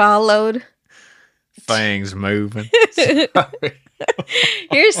things followed. Things moving.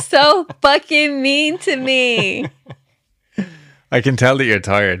 You're so fucking mean to me. I can tell that you're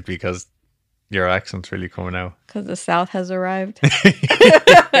tired because your accent's really coming out. Because the South has arrived.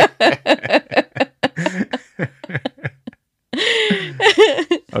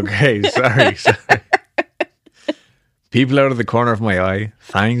 Okay, sorry. People out of the corner of my eye,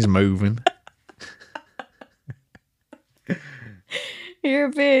 things moving. You're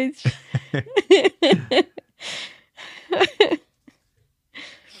a bitch.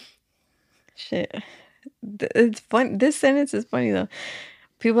 Shit. It's fun. This sentence is funny though.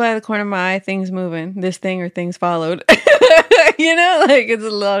 People out of the corner of my eye, things moving. This thing or things followed. You know, like it's a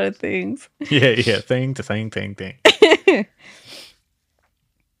lot of things. Yeah, thing to thing.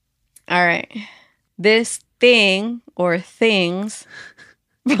 All right. This thing or things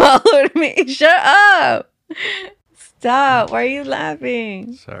followed me. Shut up. Stop. Why are you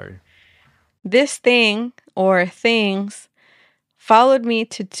laughing? Sorry. This thing or things followed me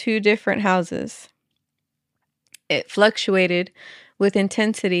to 2 different houses. It fluctuated with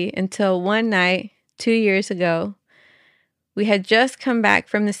intensity until one night, 2 years ago, we had just come back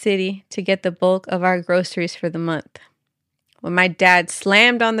from the city to get the bulk of our groceries for the month, when my dad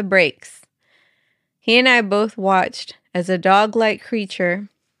slammed on the brakes. He and I both watched as a dog-like creature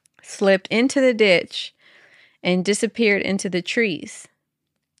slipped into the ditch and disappeared into the trees.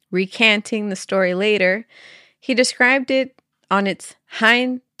 Recanting the story later, he described it on its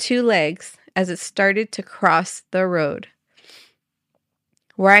hind 2 legs as it started to cross the road,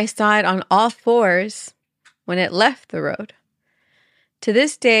 where I saw it on all 4s when it left the road. To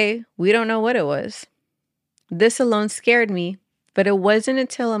this day, we don't know what it was. This alone scared me, but it wasn't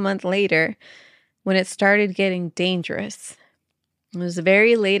until a month later when it started getting dangerous. It was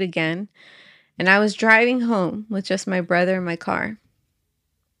very late again, and I was driving home with just my brother in my car.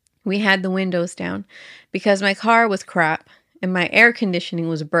 We had the windows down because my car was crap and my air conditioning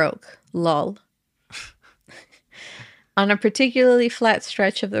was broke. Lol. On a particularly flat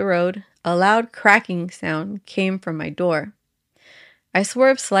stretch of the road, a loud cracking sound came from my door. I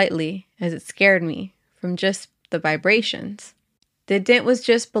swerved slightly as it scared me from just the vibrations. The dent was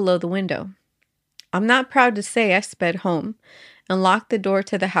just below the window. I'm not proud to say I sped home and locked the door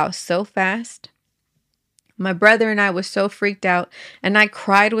to the house so fast. My brother and I were so freaked out, and I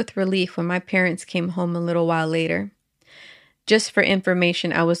cried with relief when my parents came home a little while later. Just for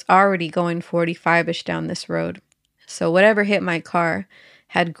information, I was already going 45-ish down this road. So whatever hit my car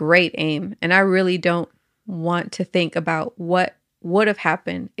had great aim, and I really don't want to think about what would have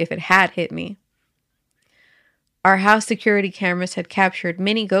happened if it had hit me. Our house security cameras had captured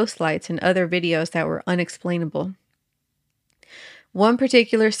many ghost lights and other videos that were unexplainable. One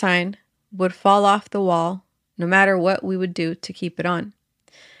particular sign would fall off the wall no matter what we would do to keep it on.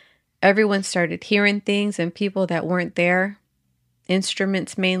 Everyone started hearing things and people that weren't there,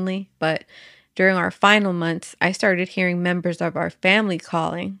 instruments mainly, but during our final months, I started hearing members of our family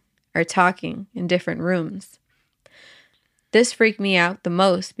calling or talking in different rooms. This freaked me out the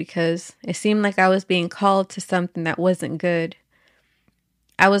most because it seemed like I was being called to something that wasn't good.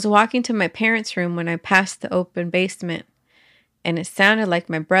 I was walking to my parents' room when I passed the open basement, and it sounded like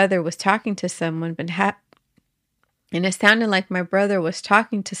my brother was talking to someone, but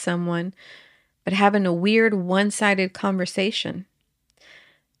having a weird one-sided conversation.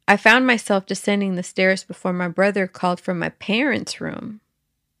 I found myself descending the stairs before my brother called from my parents' room.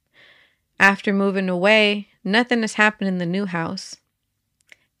 After moving away, nothing has happened in the new house,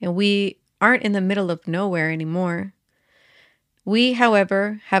 and we aren't in the middle of nowhere anymore. We,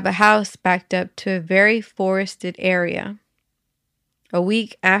 however, have a house backed up to a very forested area. A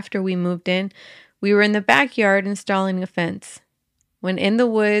week after we moved in, we were in the backyard installing a fence, when in the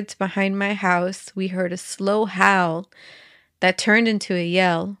woods behind my house, we heard a slow howl that turned into a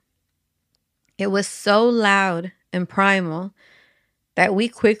yell. It was so loud and primal that we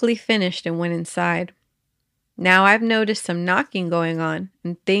quickly finished and went inside. Now I've noticed some knocking going on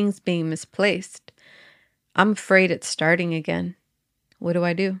and things being misplaced. I'm afraid it's starting again. What do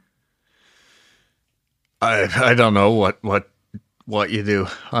I do? I don't know what you do,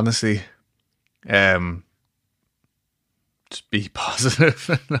 honestly. Just be positive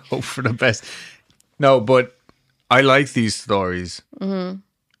and hope for the best. No, but I like these stories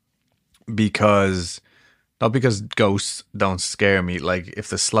because not because ghosts don't scare me. Like if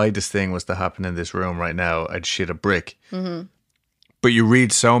the slightest thing was to happen in this room right now, I'd shit a brick. But you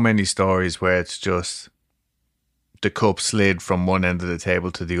read so many stories where it's just the cup slid from one end of the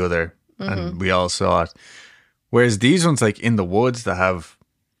table to the other, and we all saw it. Whereas these ones, like in the woods, that have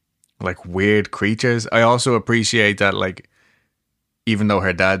like weird creatures. I also appreciate that, like, even though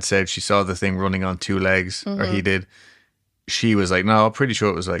her dad said she saw the thing running on 2 legs, or he did, she was like, no, I'm pretty sure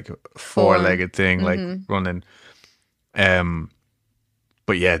it was like a 4-legged thing, like running.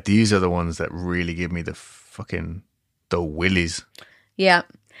 But yeah, these are the ones that really give me the willies. Yeah.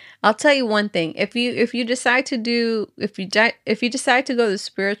 I'll tell you one thing. If you decide to go the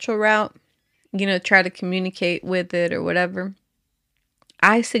spiritual route, try to communicate with it or whatever,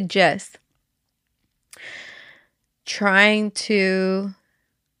 I suggest trying to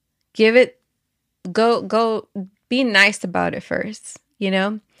go be nice about it first,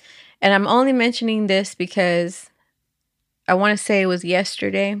 And I'm only mentioning this because I want to say it was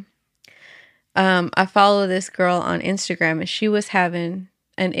yesterday. I follow this girl on Instagram, and she was having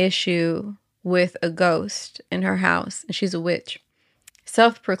an issue with a ghost in her house, and she's a witch.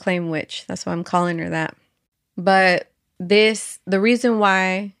 Self-proclaimed witch. That's why I'm calling her that. But the reason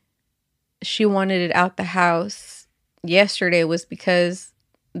why she wanted it out the house yesterday was because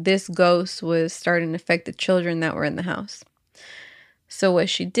this ghost was starting to affect the children that were in the house. So what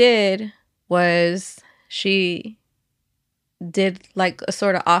she did was she did like a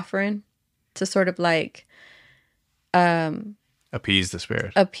sort of offering to sort of like appease the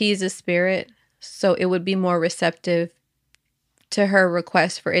spirit. Appease the spirit, so it would be more receptive to her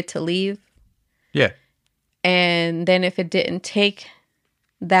request for it to leave. Yeah. And then if it didn't take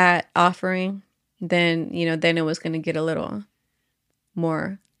that offering, then, you know, then it was going to get a little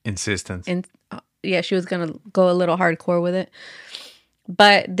more insistent. And yeah, she was going to go a little hardcore with it.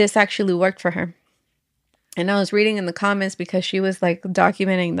 But this actually worked for her. And I was reading in the comments because she was like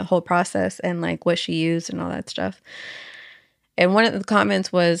documenting the whole process and like what she used and all that stuff. And one of the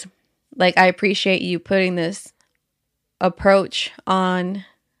comments was like, I appreciate you putting this approach on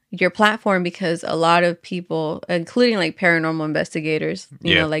your platform, because a lot of people, including like paranormal investigators,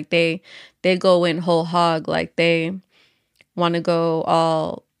 you know, like they go in whole hog, like they want to go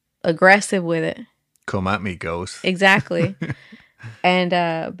all aggressive with it. Come at me, ghost. Exactly. And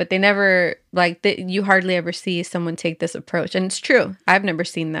but they never, like, you hardly ever see someone take this approach, and it's true. I've never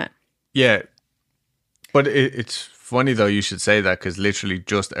seen that. Yeah, but it's funny though you should say that, because literally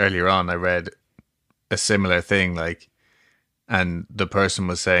just earlier on I read a similar thing, like, and the person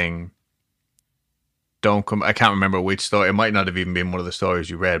was saying, "Don't come." I can't remember which story. It might not have even been one of the stories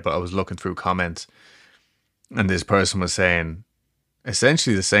you read, but I was looking through comments, and this person was saying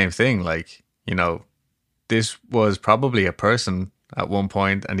essentially the same thing. Like, you know, this was probably a person at one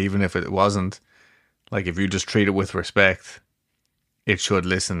point, and even if it wasn't, like, if you just treat it with respect, it should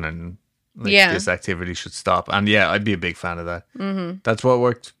listen, and like, this activity should stop. And yeah, I'd be a big fan of that. Mm-hmm. That's what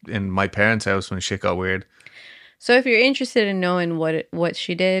worked in my parents' house when shit got weird. So if you're interested in knowing what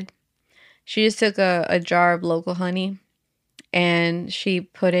she did, she just took a jar of local honey, and she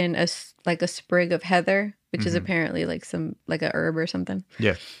put in a sprig of heather, which is apparently like a herb or something.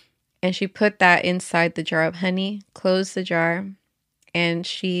 Yeah. And she put that inside the jar of honey, closed the jar, and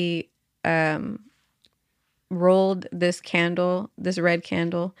she rolled this red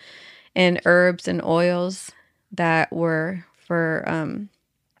candle, in herbs and oils that were for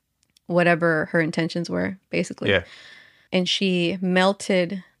whatever her intentions were, basically. Yeah. And she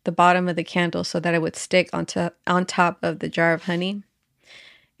melted the bottom of the candle so that it would stick on top of the jar of honey.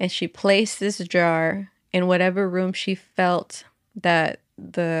 And she placed this jar in whatever room she felt that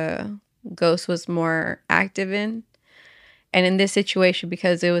the ghost was more active in. And in this situation,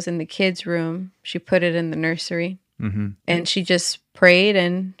 because it was in the kids' room, she put it in the nursery. Mm-hmm. And she just prayed,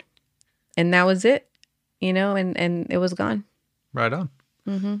 and that was it, you know, and it was gone. Right on.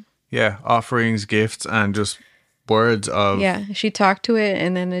 Mm-hmm. Yeah, offerings, gifts, and just words of... Yeah, she talked to it,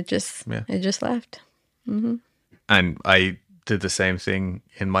 and then it just left. Mm-hmm. And I did the same thing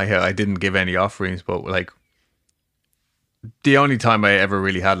in my house. I didn't give any offerings, but like, the only time I ever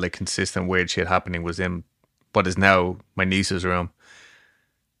really had like consistent weird shit happening was in what is now my niece's room.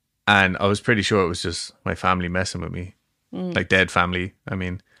 And I was pretty sure it was just my family messing with me. Like dead family, I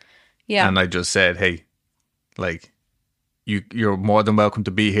mean. Yeah. And I just said, hey, like, you're more than welcome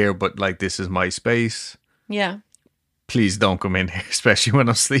to be here, but like, this is my space. Yeah. Please don't come in here, especially when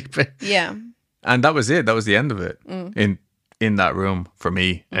I'm sleeping. Yeah. And that was it. That was the end of it in that room for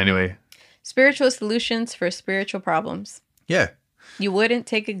me, anyway. Spiritual solutions for spiritual problems. Yeah. You wouldn't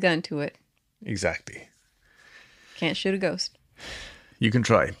take a gun to it. Exactly. Can't shoot a ghost. You can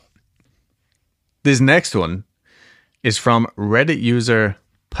try. This next one is from Reddit user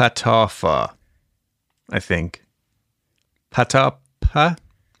Patafa, I think. Patapa?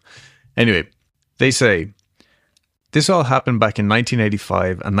 Anyway, they say, this all happened back in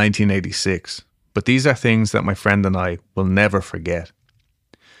 1985 and 1986, but these are things that my friend and I will never forget.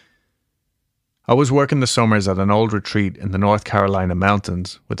 I was working the summers at an old retreat in the North Carolina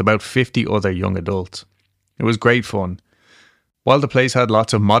mountains with about 50 other young adults. It was great fun. While the place had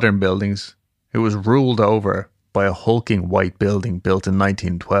lots of modern buildings, it was ruled over by a hulking white building built in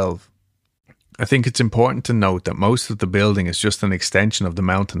 1912. I think it's important to note that most of the building is just an extension of the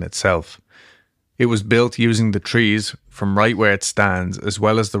mountain itself. It was built using the trees from right where it stands, as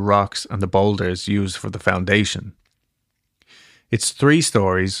well as the rocks and the boulders used for the foundation. It's 3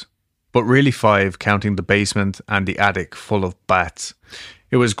 stories, but really 5 counting the basement and the attic full of bats.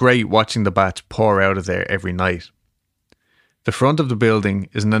 It was great watching the bats pour out of there every night. The front of the building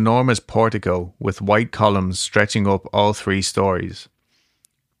is an enormous portico with white columns stretching up all 3 stories.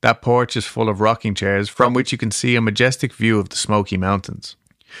 That porch is full of rocking chairs from which you can see a majestic view of the Smoky Mountains.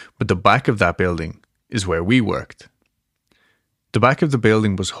 But the back of that building is where we worked. The back of the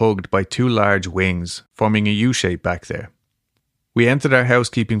building was hugged by 2 large wings, forming a U-shape back there. We entered our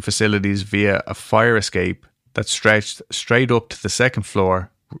housekeeping facilities via a fire escape that stretched straight up to the 2nd floor,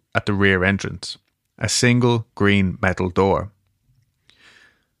 at the rear entrance. A single green metal door.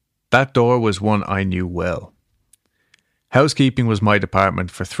 That door was one I knew well. Housekeeping was my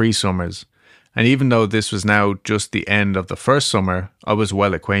department for 3 summers, and even though this was now just the end of the first summer, I was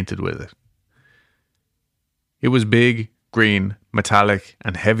well acquainted with it. It was big, green, metallic,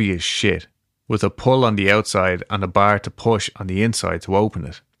 and heavy as shit, with a pull on the outside and a bar to push on the inside to open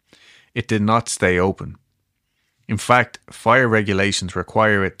it. It did not stay open. In fact, fire regulations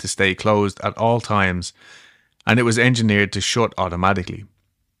require it to stay closed at all times, and it was engineered to shut automatically.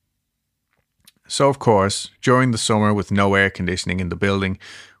 So of course, during the summer with no air conditioning in the building,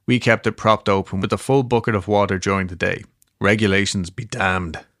 we kept it propped open with a full bucket of water during the day. Regulations be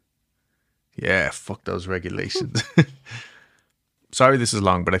damned. Yeah, fuck those regulations. Sorry this is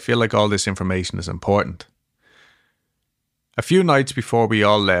long, but I feel like all this information is important. A few nights before we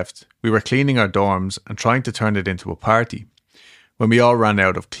all left, we were cleaning our dorms and trying to turn it into a party, when we all ran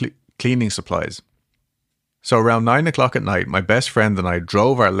out of cleaning supplies. So around 9 o'clock at night, my best friend and I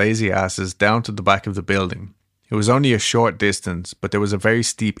drove our lazy asses down to the back of the building. It was only a short distance, but there was a very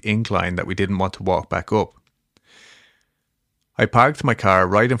steep incline that we didn't want to walk back up. I parked my car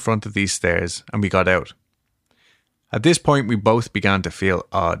right in front of these stairs and we got out. At this point, we both began to feel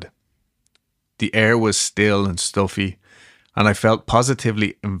odd. The air was still and stuffy, and I felt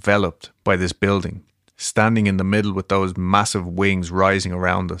positively enveloped by this building, standing in the middle with those massive wings rising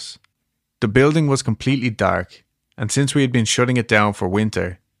around us. The building was completely dark, and since we had been shutting it down for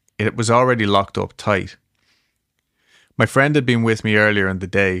winter, it was already locked up tight. My friend had been with me earlier in the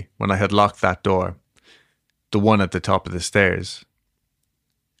day when I had locked that door, the one at the top of the stairs.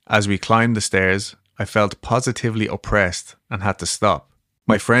 As we climbed the stairs, I felt positively oppressed and had to stop.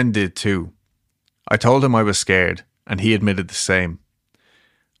 My friend did too. I told him I was scared, and he admitted the same.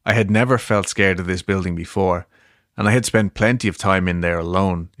 I had never felt scared of this building before, and I had spent plenty of time in there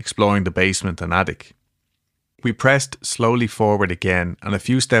alone, exploring the basement and attic. We pressed slowly forward again, and a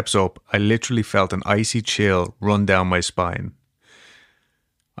few steps up, I literally felt an icy chill run down my spine.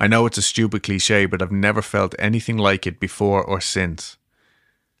 I know it's a stupid cliche, but I've never felt anything like it before or since.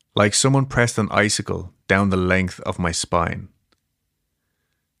 Like someone pressed an icicle down the length of my spine.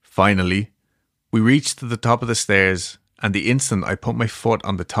 Finally, we reached to the top of the stairs, and the instant I put my foot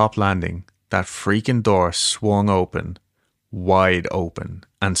on the top landing, that freaking door swung open, wide open,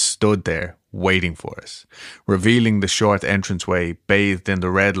 and stood there, waiting for us, revealing the short entranceway bathed in the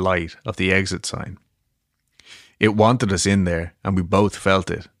red light of the exit sign. It wanted us in there, and we both felt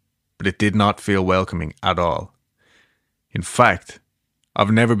it, but it did not feel welcoming at all. In fact,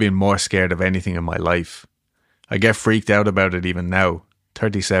 I've never been more scared of anything in my life. I get freaked out about it even now,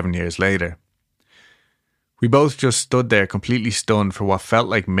 37 years later. We both just stood there completely stunned for what felt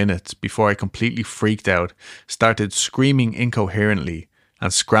like minutes before I completely freaked out, started screaming incoherently,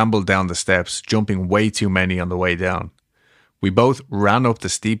 and scrambled down the steps, jumping way too many on the way down. We both ran up the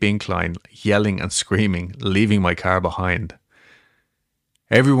steep incline, yelling and screaming, leaving my car behind.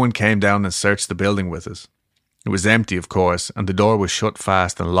 Everyone came down and searched the building with us. It was empty, of course, and the door was shut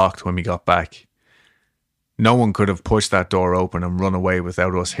fast and locked when we got back. No one could have pushed that door open and run away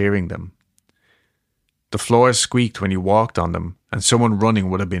without us hearing them. The floors squeaked when you walked on them, and someone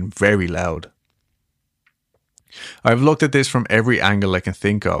running would have been very loud. I've looked at this from every angle I can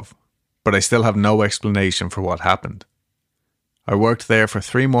think of, but I still have no explanation for what happened. I worked there for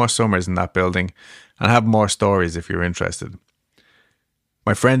 3 more summers in that building, and have more stories if you're interested.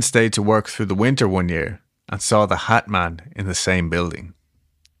 My friend stayed to work through the winter one year, and saw the Hat Man in the same building.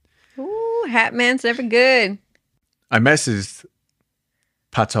 Ooh, Hat Man's never good. I messaged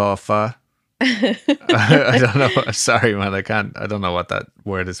Patofa. I don't know. Sorry, man. I don't know what that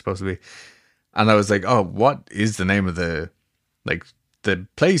word is supposed to be. And I was like, oh, what is the name of the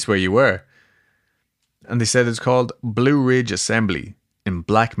place where you were? And they said it's called Blue Ridge Assembly in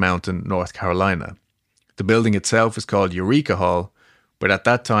Black Mountain, North Carolina. The building itself is called Eureka Hall, but at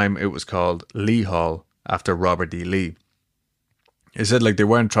that time it was called Lee Hall, after Robert E. Lee. It said they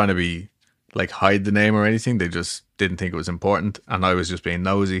weren't trying to be hide the name or anything. They just didn't think it was important, and I was just being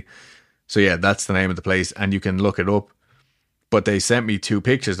nosy. So yeah, that's the name of the place, and you can look it up. But they sent me 2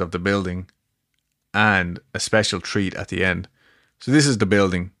 pictures of the building and a special treat at the end. So this is the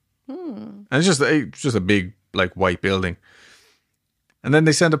building. And it's just a big white building. And then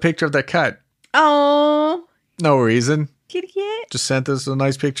they sent a picture of their cat. Oh, no reason. Kitty cat. Just sent us a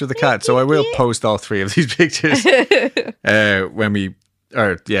nice picture of the cat. So I will post all 3 of these pictures as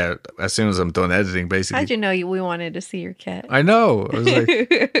soon as I'm done editing, basically. How'd you know we wanted to see your cat? I know. I was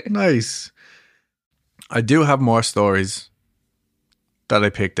like, nice. I do have more stories that I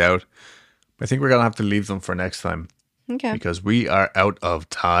picked out. I think we're going to have to leave them for next time. Okay. Because we are out of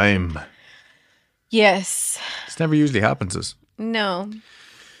time. Yes. This never usually happens to us. No.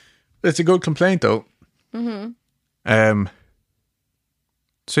 It's a good complaint, though.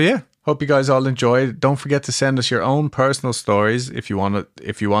 So yeah, hope you guys all enjoyed. Don't forget to send us your own personal stories if you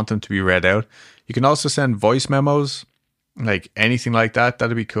want them to be read out. You can also send voice memos, like anything like that.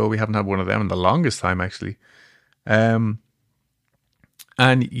 That'd be cool. We haven't had one of them in the longest time, actually. And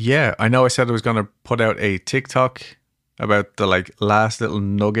yeah, I know I said I was going to put out a TikTok about the like last little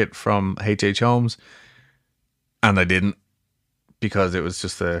nugget from H.H. Holmes, and I didn't, because it was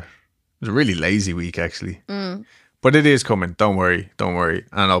just a really lazy week, actually. But it is coming. Don't worry.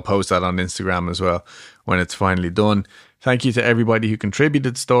 And I'll post that on Instagram as well when it's finally done. Thank you to everybody who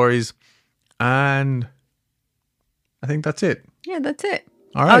contributed stories. And I think that's it. Yeah, that's it.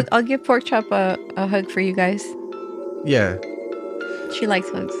 All right. I'll give Pork Chop a hug for you guys. Yeah. She likes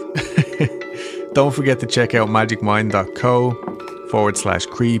hugs. Don't forget to check out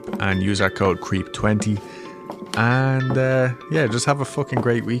magicmind.co/creep and use our code creep20. And yeah, just have a fucking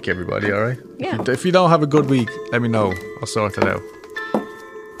great week, everybody, all right? Yeah. If you don't have a good week, let me know. I'll sort it out.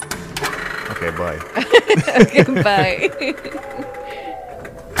 Okay, bye. Okay, bye.